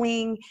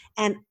growing,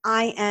 and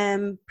I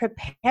am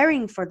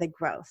preparing for the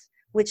growth,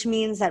 which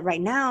means that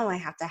right now I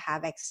have to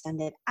have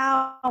extended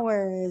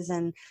hours,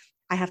 and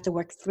I have to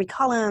work 3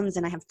 columns,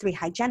 and I have 3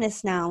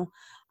 hygienists now.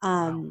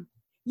 Wow.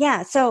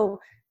 Yeah. So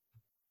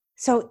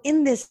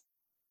in this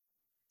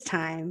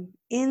time,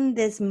 in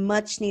this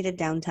much needed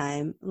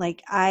downtime,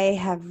 like I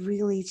have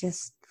really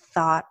just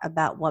thought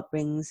about what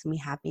brings me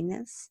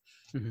happiness.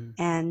 Mm-hmm.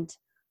 And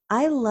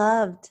I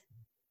loved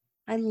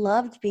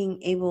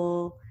being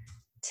able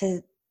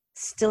to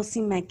still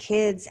see my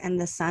kids and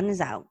the sun is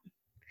out.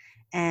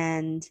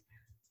 And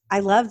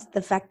I loved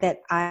the fact that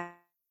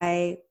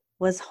I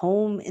was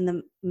home in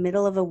the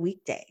middle of a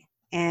weekday,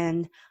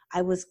 and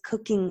I was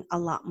cooking a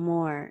lot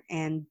more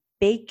and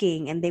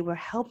baking, and they were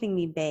helping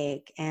me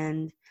bake,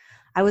 and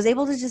I was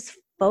able to just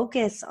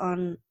focus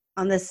on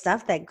the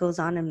stuff that goes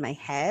on in my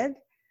head.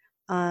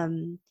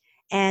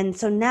 And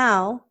so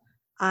now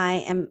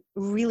I am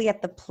really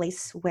at the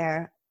place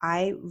where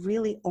I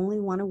really only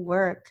want to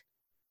work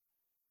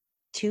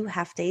 2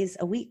 half days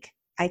a week.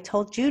 I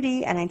told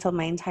Judy and I told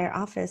my entire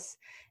office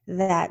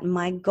that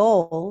my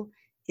goal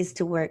is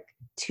to work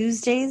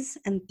Tuesdays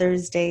and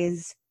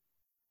Thursdays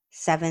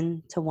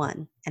 7 to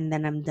 1, and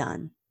then I'm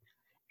done.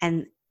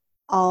 And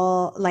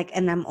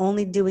I'm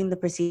only doing the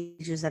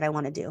procedures that I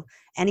want to do.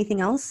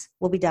 Anything else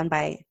will be done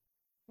by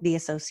the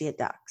associate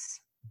docs.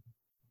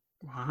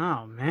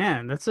 Wow,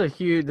 man, that's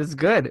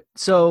good.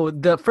 So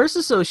the first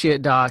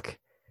associate doc,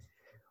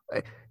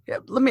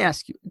 let me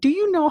ask you, do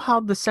you know how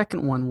the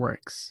second one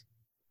works?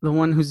 The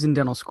one who's in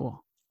dental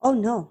school? Oh,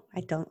 no,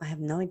 I don't. I have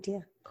no idea.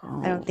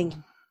 Oh. I don't think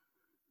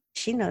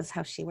she knows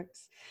how she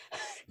works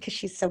because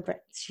she's so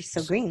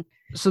green.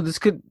 So this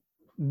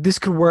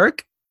could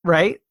work,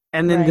 right?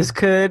 And then this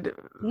could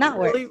not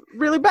really, work.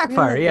 really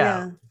backfire. Really,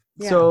 yeah.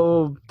 Yeah.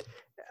 So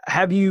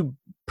have you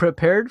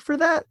prepared for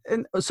that?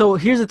 And so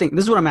here's the thing.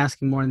 This is what I'm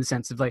asking more in the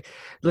sense of like,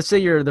 let's say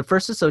you're the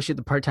first associate,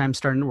 the part-time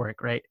starting to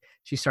work, right?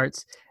 She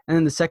starts, and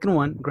then the second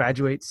one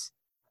graduates,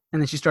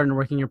 and then she's starting to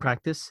work in your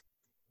practice.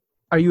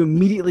 Are you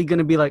immediately going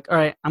to be like, all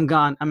right, I'm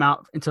gone, I'm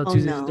out until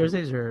Tuesdays and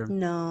Thursdays, or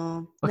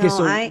no? Okay,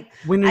 so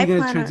when are you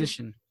going to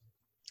transition?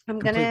 I'm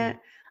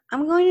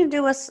going to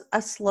do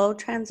a slow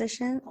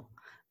transition.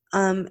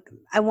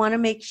 I want to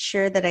make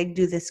sure that I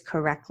do this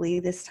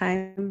correctly this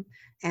time,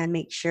 and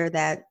make sure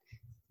that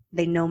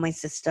they know my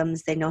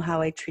systems, they know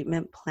how I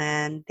treatment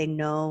plan, they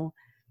know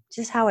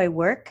just how I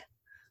work.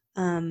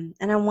 And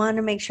I want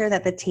to make sure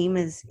that the team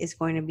is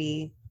going to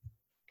be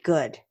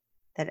good,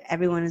 that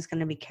everyone is going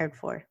to be cared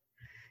for.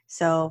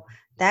 So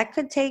that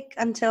could take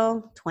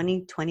until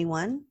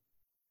 2021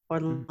 or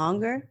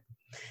longer.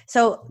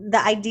 So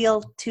the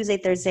ideal Tuesday,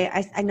 Thursday,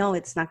 I know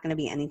it's not going to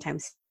be anytime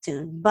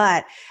soon,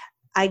 but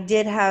I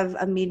did have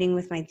a meeting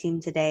with my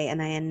team today,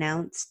 and I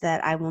announced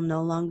that I will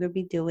no longer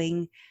be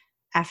doing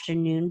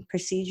afternoon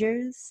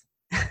procedures.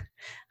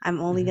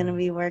 I'm only going to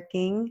be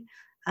working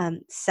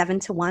 7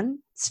 to 1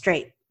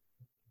 straight.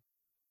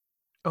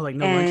 Oh, like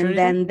no lunch or anything? And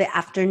then the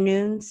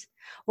afternoons,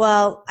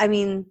 well, I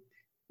mean,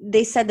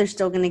 they said they're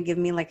still going to give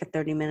me like a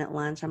 30-minute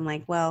lunch. I'm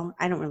like, well,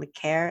 I don't really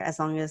care as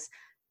long as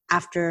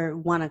after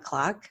 1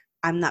 o'clock,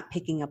 I'm not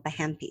picking up a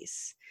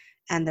handpiece.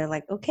 And they're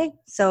like, okay.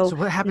 So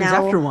what happens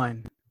after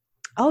 1?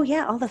 Oh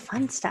yeah, all the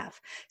fun stuff.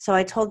 So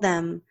I told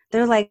them,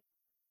 they're like,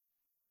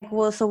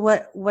 well, so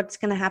what's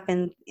going to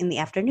happen in the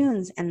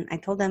afternoons? And I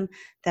told them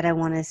that I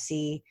want to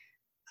see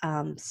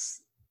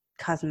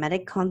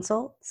cosmetic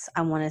consults.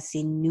 I want to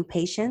see new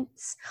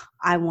patients.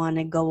 I want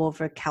to go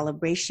over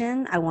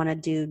calibration. I want to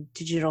do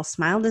digital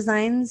smile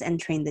designs and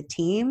train the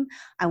team.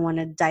 I want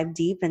to dive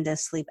deep into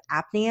sleep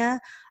apnea.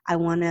 I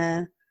want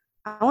to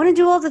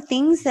do all the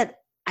things that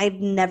I've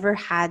never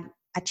had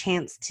a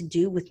chance to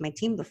do with my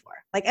team before.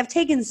 Like I've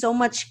taken so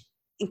much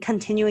in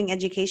continuing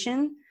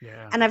education,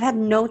 and I've had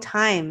no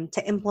time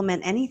to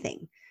implement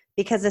anything,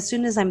 because as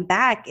soon as I'm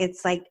back,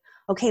 it's like,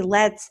 okay,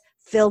 let's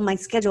fill my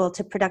schedule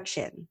to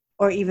production,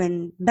 or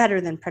even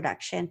better than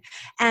production.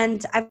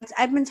 And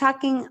I've been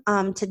talking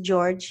to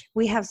George.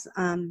 We have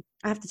I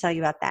have to tell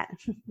you about that.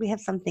 We have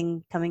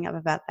something coming up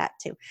about that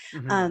too.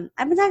 Mm-hmm.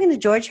 I've been talking to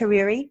George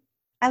Hariri.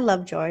 I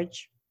love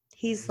George.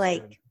 He's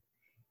like, good.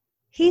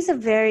 He's a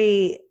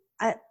very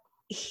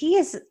he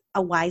is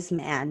a wise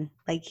man.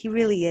 Like he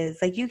really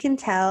is. Like you can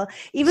tell,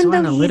 even so though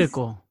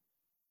analytical.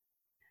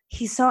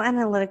 He's so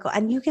analytical,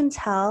 and you can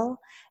tell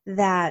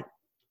that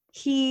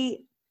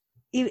he,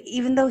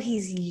 even though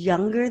he's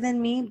younger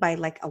than me by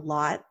like a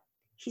lot,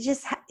 he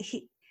just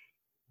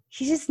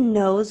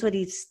knows what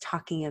he's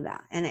talking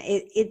about, and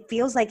it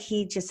feels like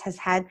he just has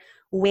had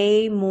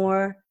way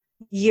more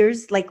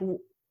years, like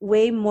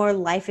way more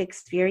life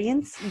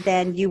experience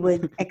than you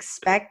would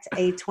expect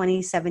a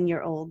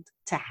 27-year-old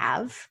to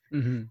have.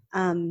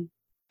 Mm-hmm.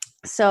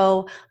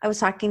 So I was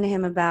talking to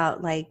him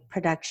about like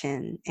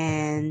production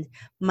and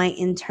my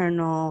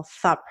internal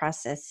thought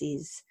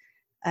processes,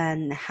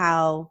 and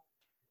how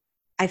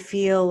I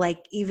feel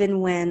like even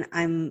when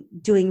I'm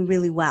doing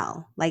really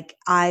well, like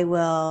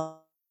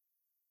we'll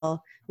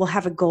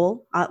have a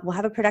goal, we'll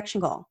have a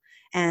production goal.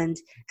 And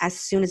as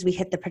soon as we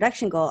hit the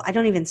production goal, I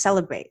don't even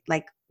celebrate.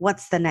 Like,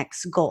 what's the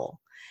next goal?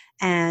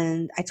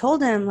 And I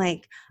told him,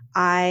 like,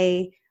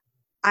 I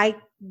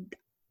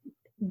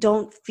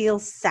don't feel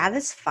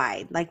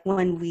satisfied, like,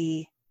 when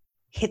we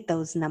hit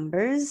those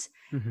numbers.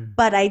 Mm-hmm.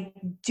 But I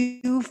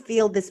do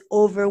feel this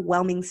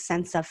overwhelming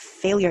sense of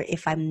failure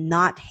if I'm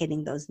not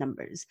hitting those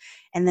numbers.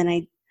 And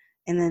then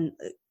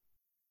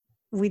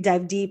we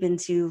dive deep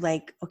into,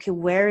 like, okay,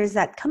 where is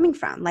that coming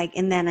from? Like,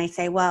 and then I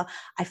say, well,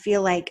 I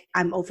feel like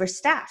I'm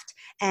overstaffed.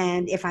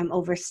 And if I'm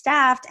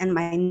overstaffed and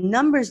my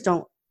numbers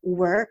don't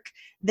work,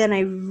 then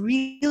I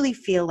really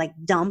feel like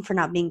dumb for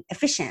not being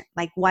efficient.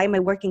 Like, why am I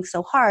working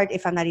so hard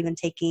if I'm not even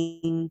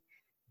taking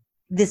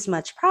this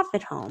much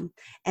profit home?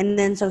 And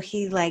then so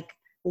he, like,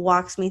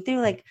 walks me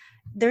through, like,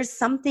 there's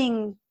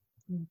something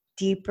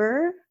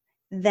deeper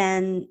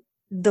than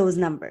those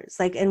numbers.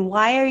 Like, and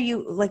why are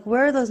you, like,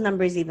 where are those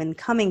numbers even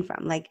coming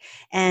from? Like,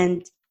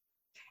 and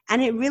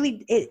it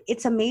really,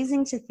 it's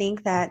amazing to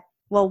think that,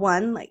 well,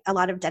 one, like, a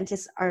lot of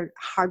dentists are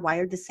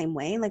hardwired the same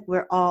way. Like,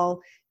 we're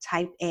all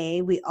type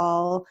A, we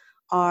all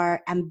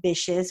are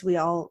ambitious, we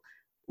all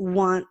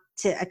want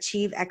to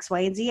achieve X,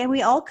 Y, and Z, and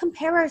we all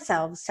compare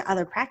ourselves to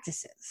other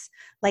practices.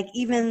 Like,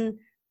 even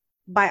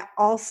by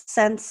all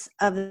sense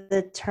of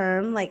the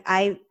term, like,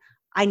 I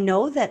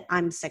know that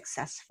I'm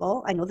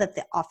successful. I know that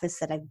the office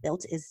that I've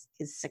built is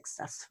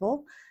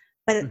successful,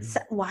 but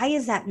why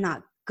is that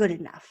not good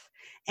enough?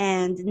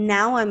 And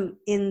now I'm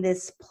in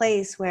this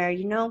place where,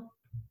 you know,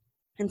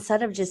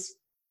 instead of just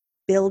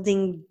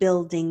building,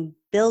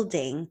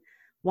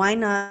 why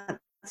not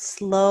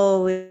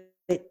slow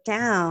it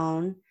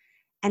down?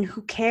 And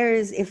who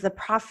cares if the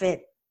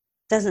profit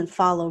doesn't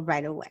follow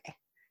right away?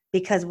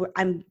 Because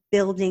I'm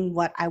building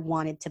what I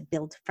wanted to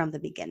build from the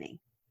beginning.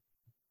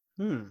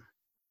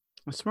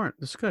 That's smart.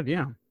 That's good.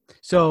 Yeah.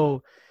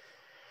 So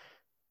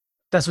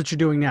that's what you're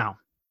doing now.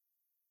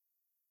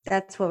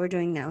 That's what we're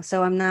doing now.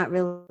 So I'm not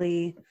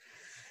really,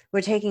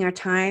 we're taking our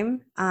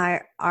time.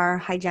 Our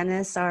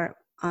hygienists are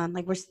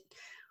like,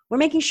 we're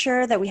making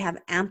sure that we have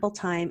ample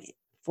time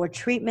for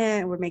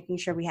treatment. We're making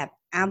sure we have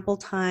ample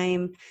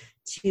time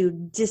to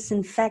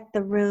disinfect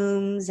the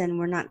rooms, and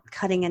we're not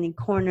cutting any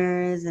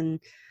corners, and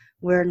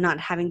we're not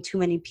having too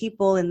many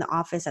people in the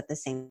office at the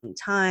same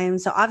time.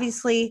 So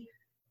obviously,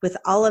 with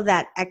all of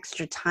that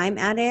extra time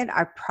added,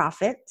 our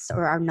profits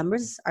or our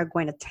numbers are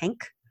going to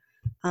tank.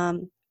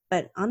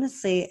 But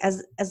honestly,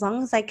 as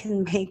long as I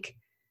can make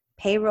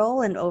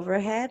payroll and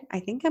overhead, I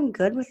think I'm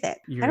good with it.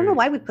 I don't know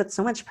why we put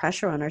so much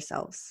pressure on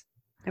ourselves.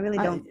 I really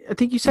don't. I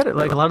think you said it.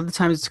 Like, a lot of the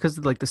times it's because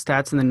of, like, the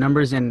stats and the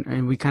numbers,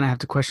 and we kind of have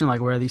to question,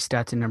 like, where are these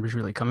stats and numbers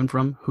really coming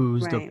from?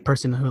 Who's the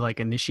person who, like,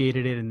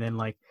 initiated it? And then,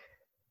 like,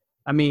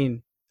 I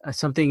mean,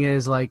 something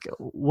is like,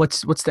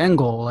 what's the end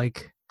goal?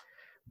 Like,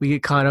 we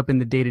get caught up in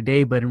the day to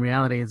day, but in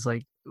reality, it's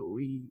like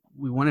we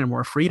wanted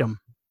more freedom.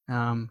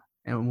 And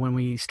when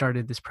we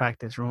started this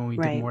practice, or when we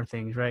did more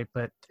things, right?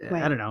 But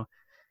I don't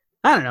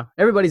know.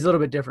 Everybody's a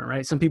little bit different,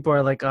 right? Some people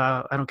are like,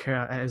 I don't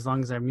care as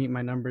long as I meet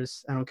my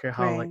numbers. I don't care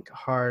how like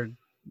hard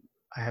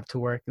I have to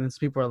work. And then some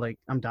people are like,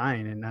 I'm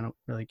dying and I don't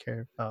really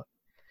care about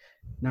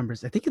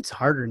numbers. I think it's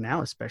harder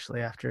now,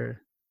 especially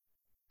after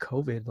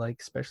COVID,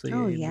 like, especially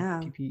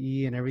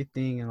PPE and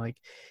everything, and like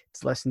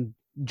it's less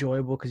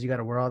enjoyable because you got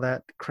to wear all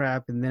that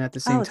crap, and then at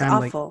the same time,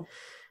 like,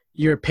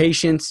 your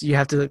patients, you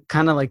have to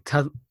kind of like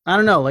I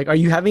don't know, like, are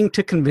you having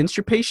to convince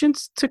your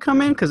patients to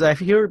come in? Because I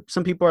hear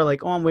some people are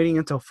like, oh, I'm waiting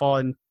until fall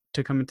and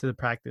to come into the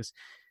practice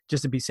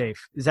just to be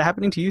safe. Is that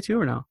happening to you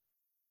too, or no?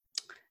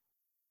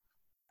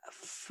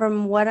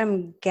 From what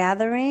I'm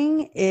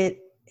gathering, it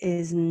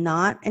is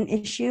not an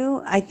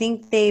issue. I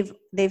think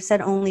they've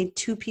said only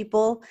 2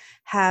 people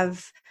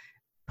have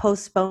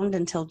postponed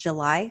until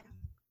July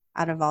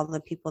out of all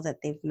the people that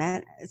they've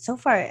met. So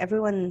far,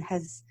 everyone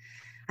has,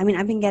 I mean,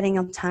 I've been getting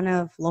a ton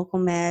of local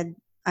med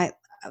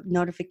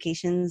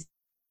notifications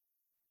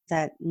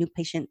that new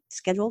patient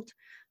scheduled.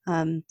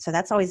 So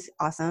that's always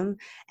awesome.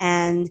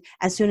 And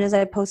as soon as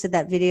I posted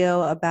that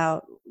video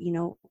about, you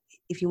know,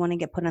 if you want to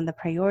get put on the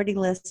priority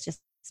list,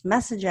 just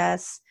message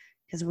us,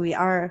 because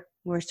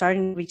we're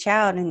starting to reach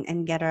out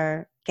and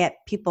get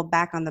people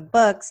back on the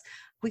books.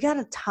 We got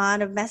a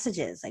ton of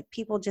messages. Like,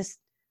 people just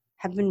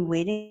have been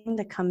waiting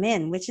to come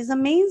in, which is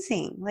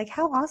amazing. Like,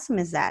 how awesome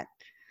is that?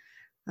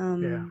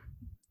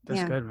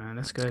 That's good, man.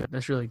 That's good.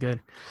 That's really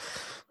good.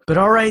 But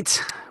all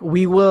right,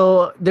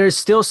 there's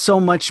still so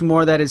much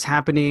more that is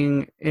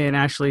happening in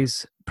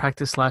Ashley's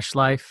practice /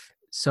 life.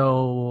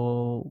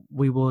 So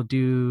we will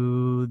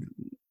do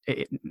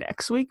it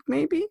next week,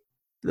 maybe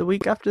the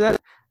week after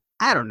that.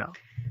 I don't know.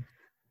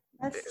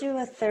 Let's do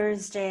a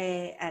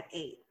Thursday at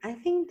 8. I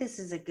think this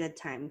is a good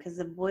time because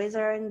the boys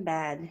are in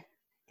bed,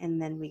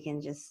 and then we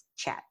can just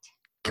chat.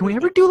 Can we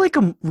ever do like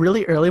a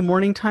really early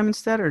morning time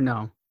instead, or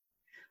no?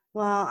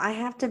 Well, I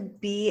have to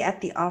be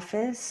at the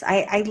office.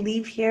 I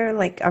leave here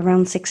like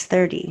around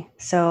 6:30.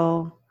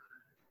 So,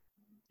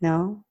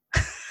 no.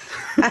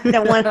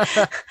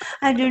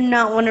 I do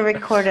not want to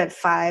record at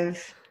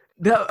 5.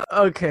 No,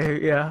 okay,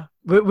 yeah.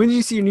 But when did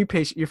you see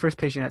your first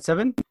patient at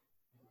 7?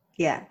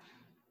 Yeah.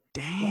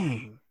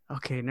 Dang. Yeah.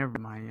 Okay, never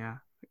mind. Yeah,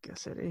 I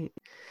guess at 8.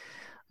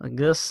 I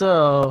guess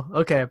so.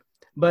 Okay,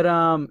 but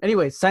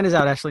anyway, sign us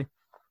out, Ashley.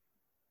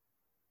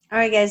 All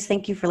right, guys.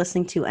 Thank you for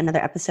listening to another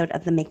episode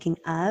of The Making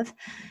of.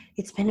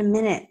 It's been a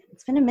minute.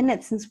 It's been a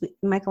minute since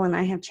Michael and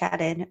I have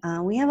chatted.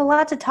 We have a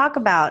lot to talk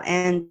about,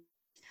 and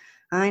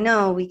I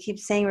know we keep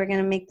saying we're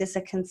going to make this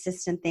a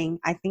consistent thing.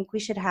 I think we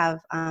should have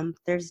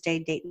Thursday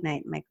date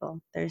night,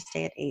 Michael.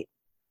 Thursday at 8.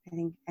 I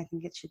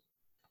think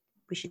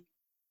we should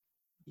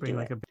bring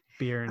like a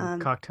beer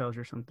and cocktails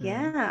or something.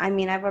 Yeah, I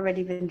mean, I've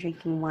already been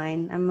drinking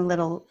wine. I'm a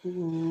little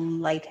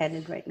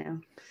lightheaded right now.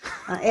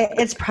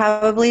 It's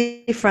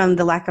probably from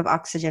the lack of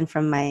oxygen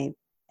from my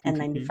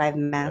N95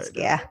 mask.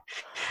 Yeah.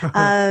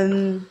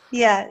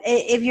 Yeah.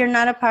 If you're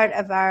not a part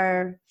of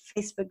our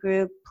Facebook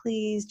group,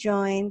 please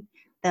join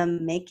The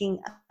Making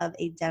of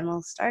a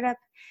Dental Startup,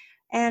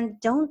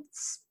 and don't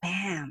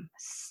spam.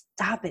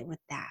 Stop it with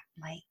that.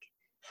 Like,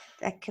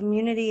 that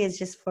community is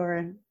just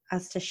for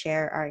us to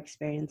share our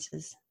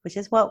experiences, which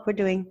is what we're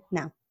doing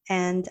now.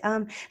 And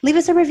leave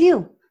us a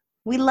review.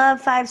 We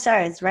love 5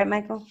 stars, right,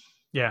 Michael?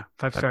 Yeah,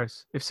 5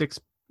 stars. If 6,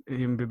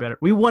 it'd even be better.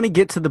 We want to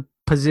get to the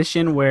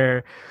position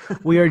where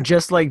we are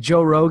just like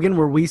Joe Rogan,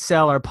 where we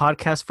sell our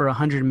podcast for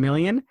 100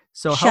 million.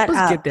 So help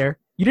us get there.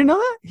 You didn't know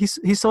that?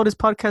 He sold his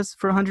podcast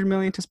for 100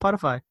 million to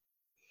Spotify.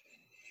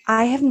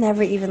 I have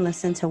never even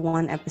listened to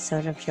one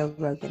episode of Joe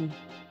Rogan.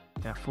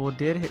 That fool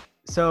did hit.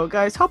 So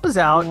guys, help us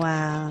out.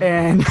 Wow.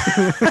 And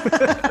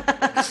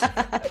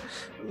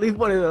leave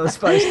one of those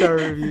 5-star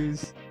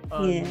reviews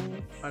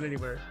on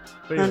anywhere.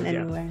 But anyways,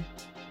 anywhere.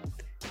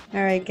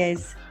 All right,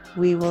 guys.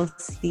 We will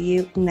see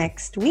you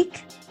next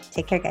week.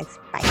 Take care, guys.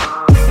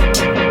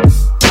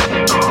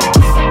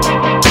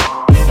 Bye.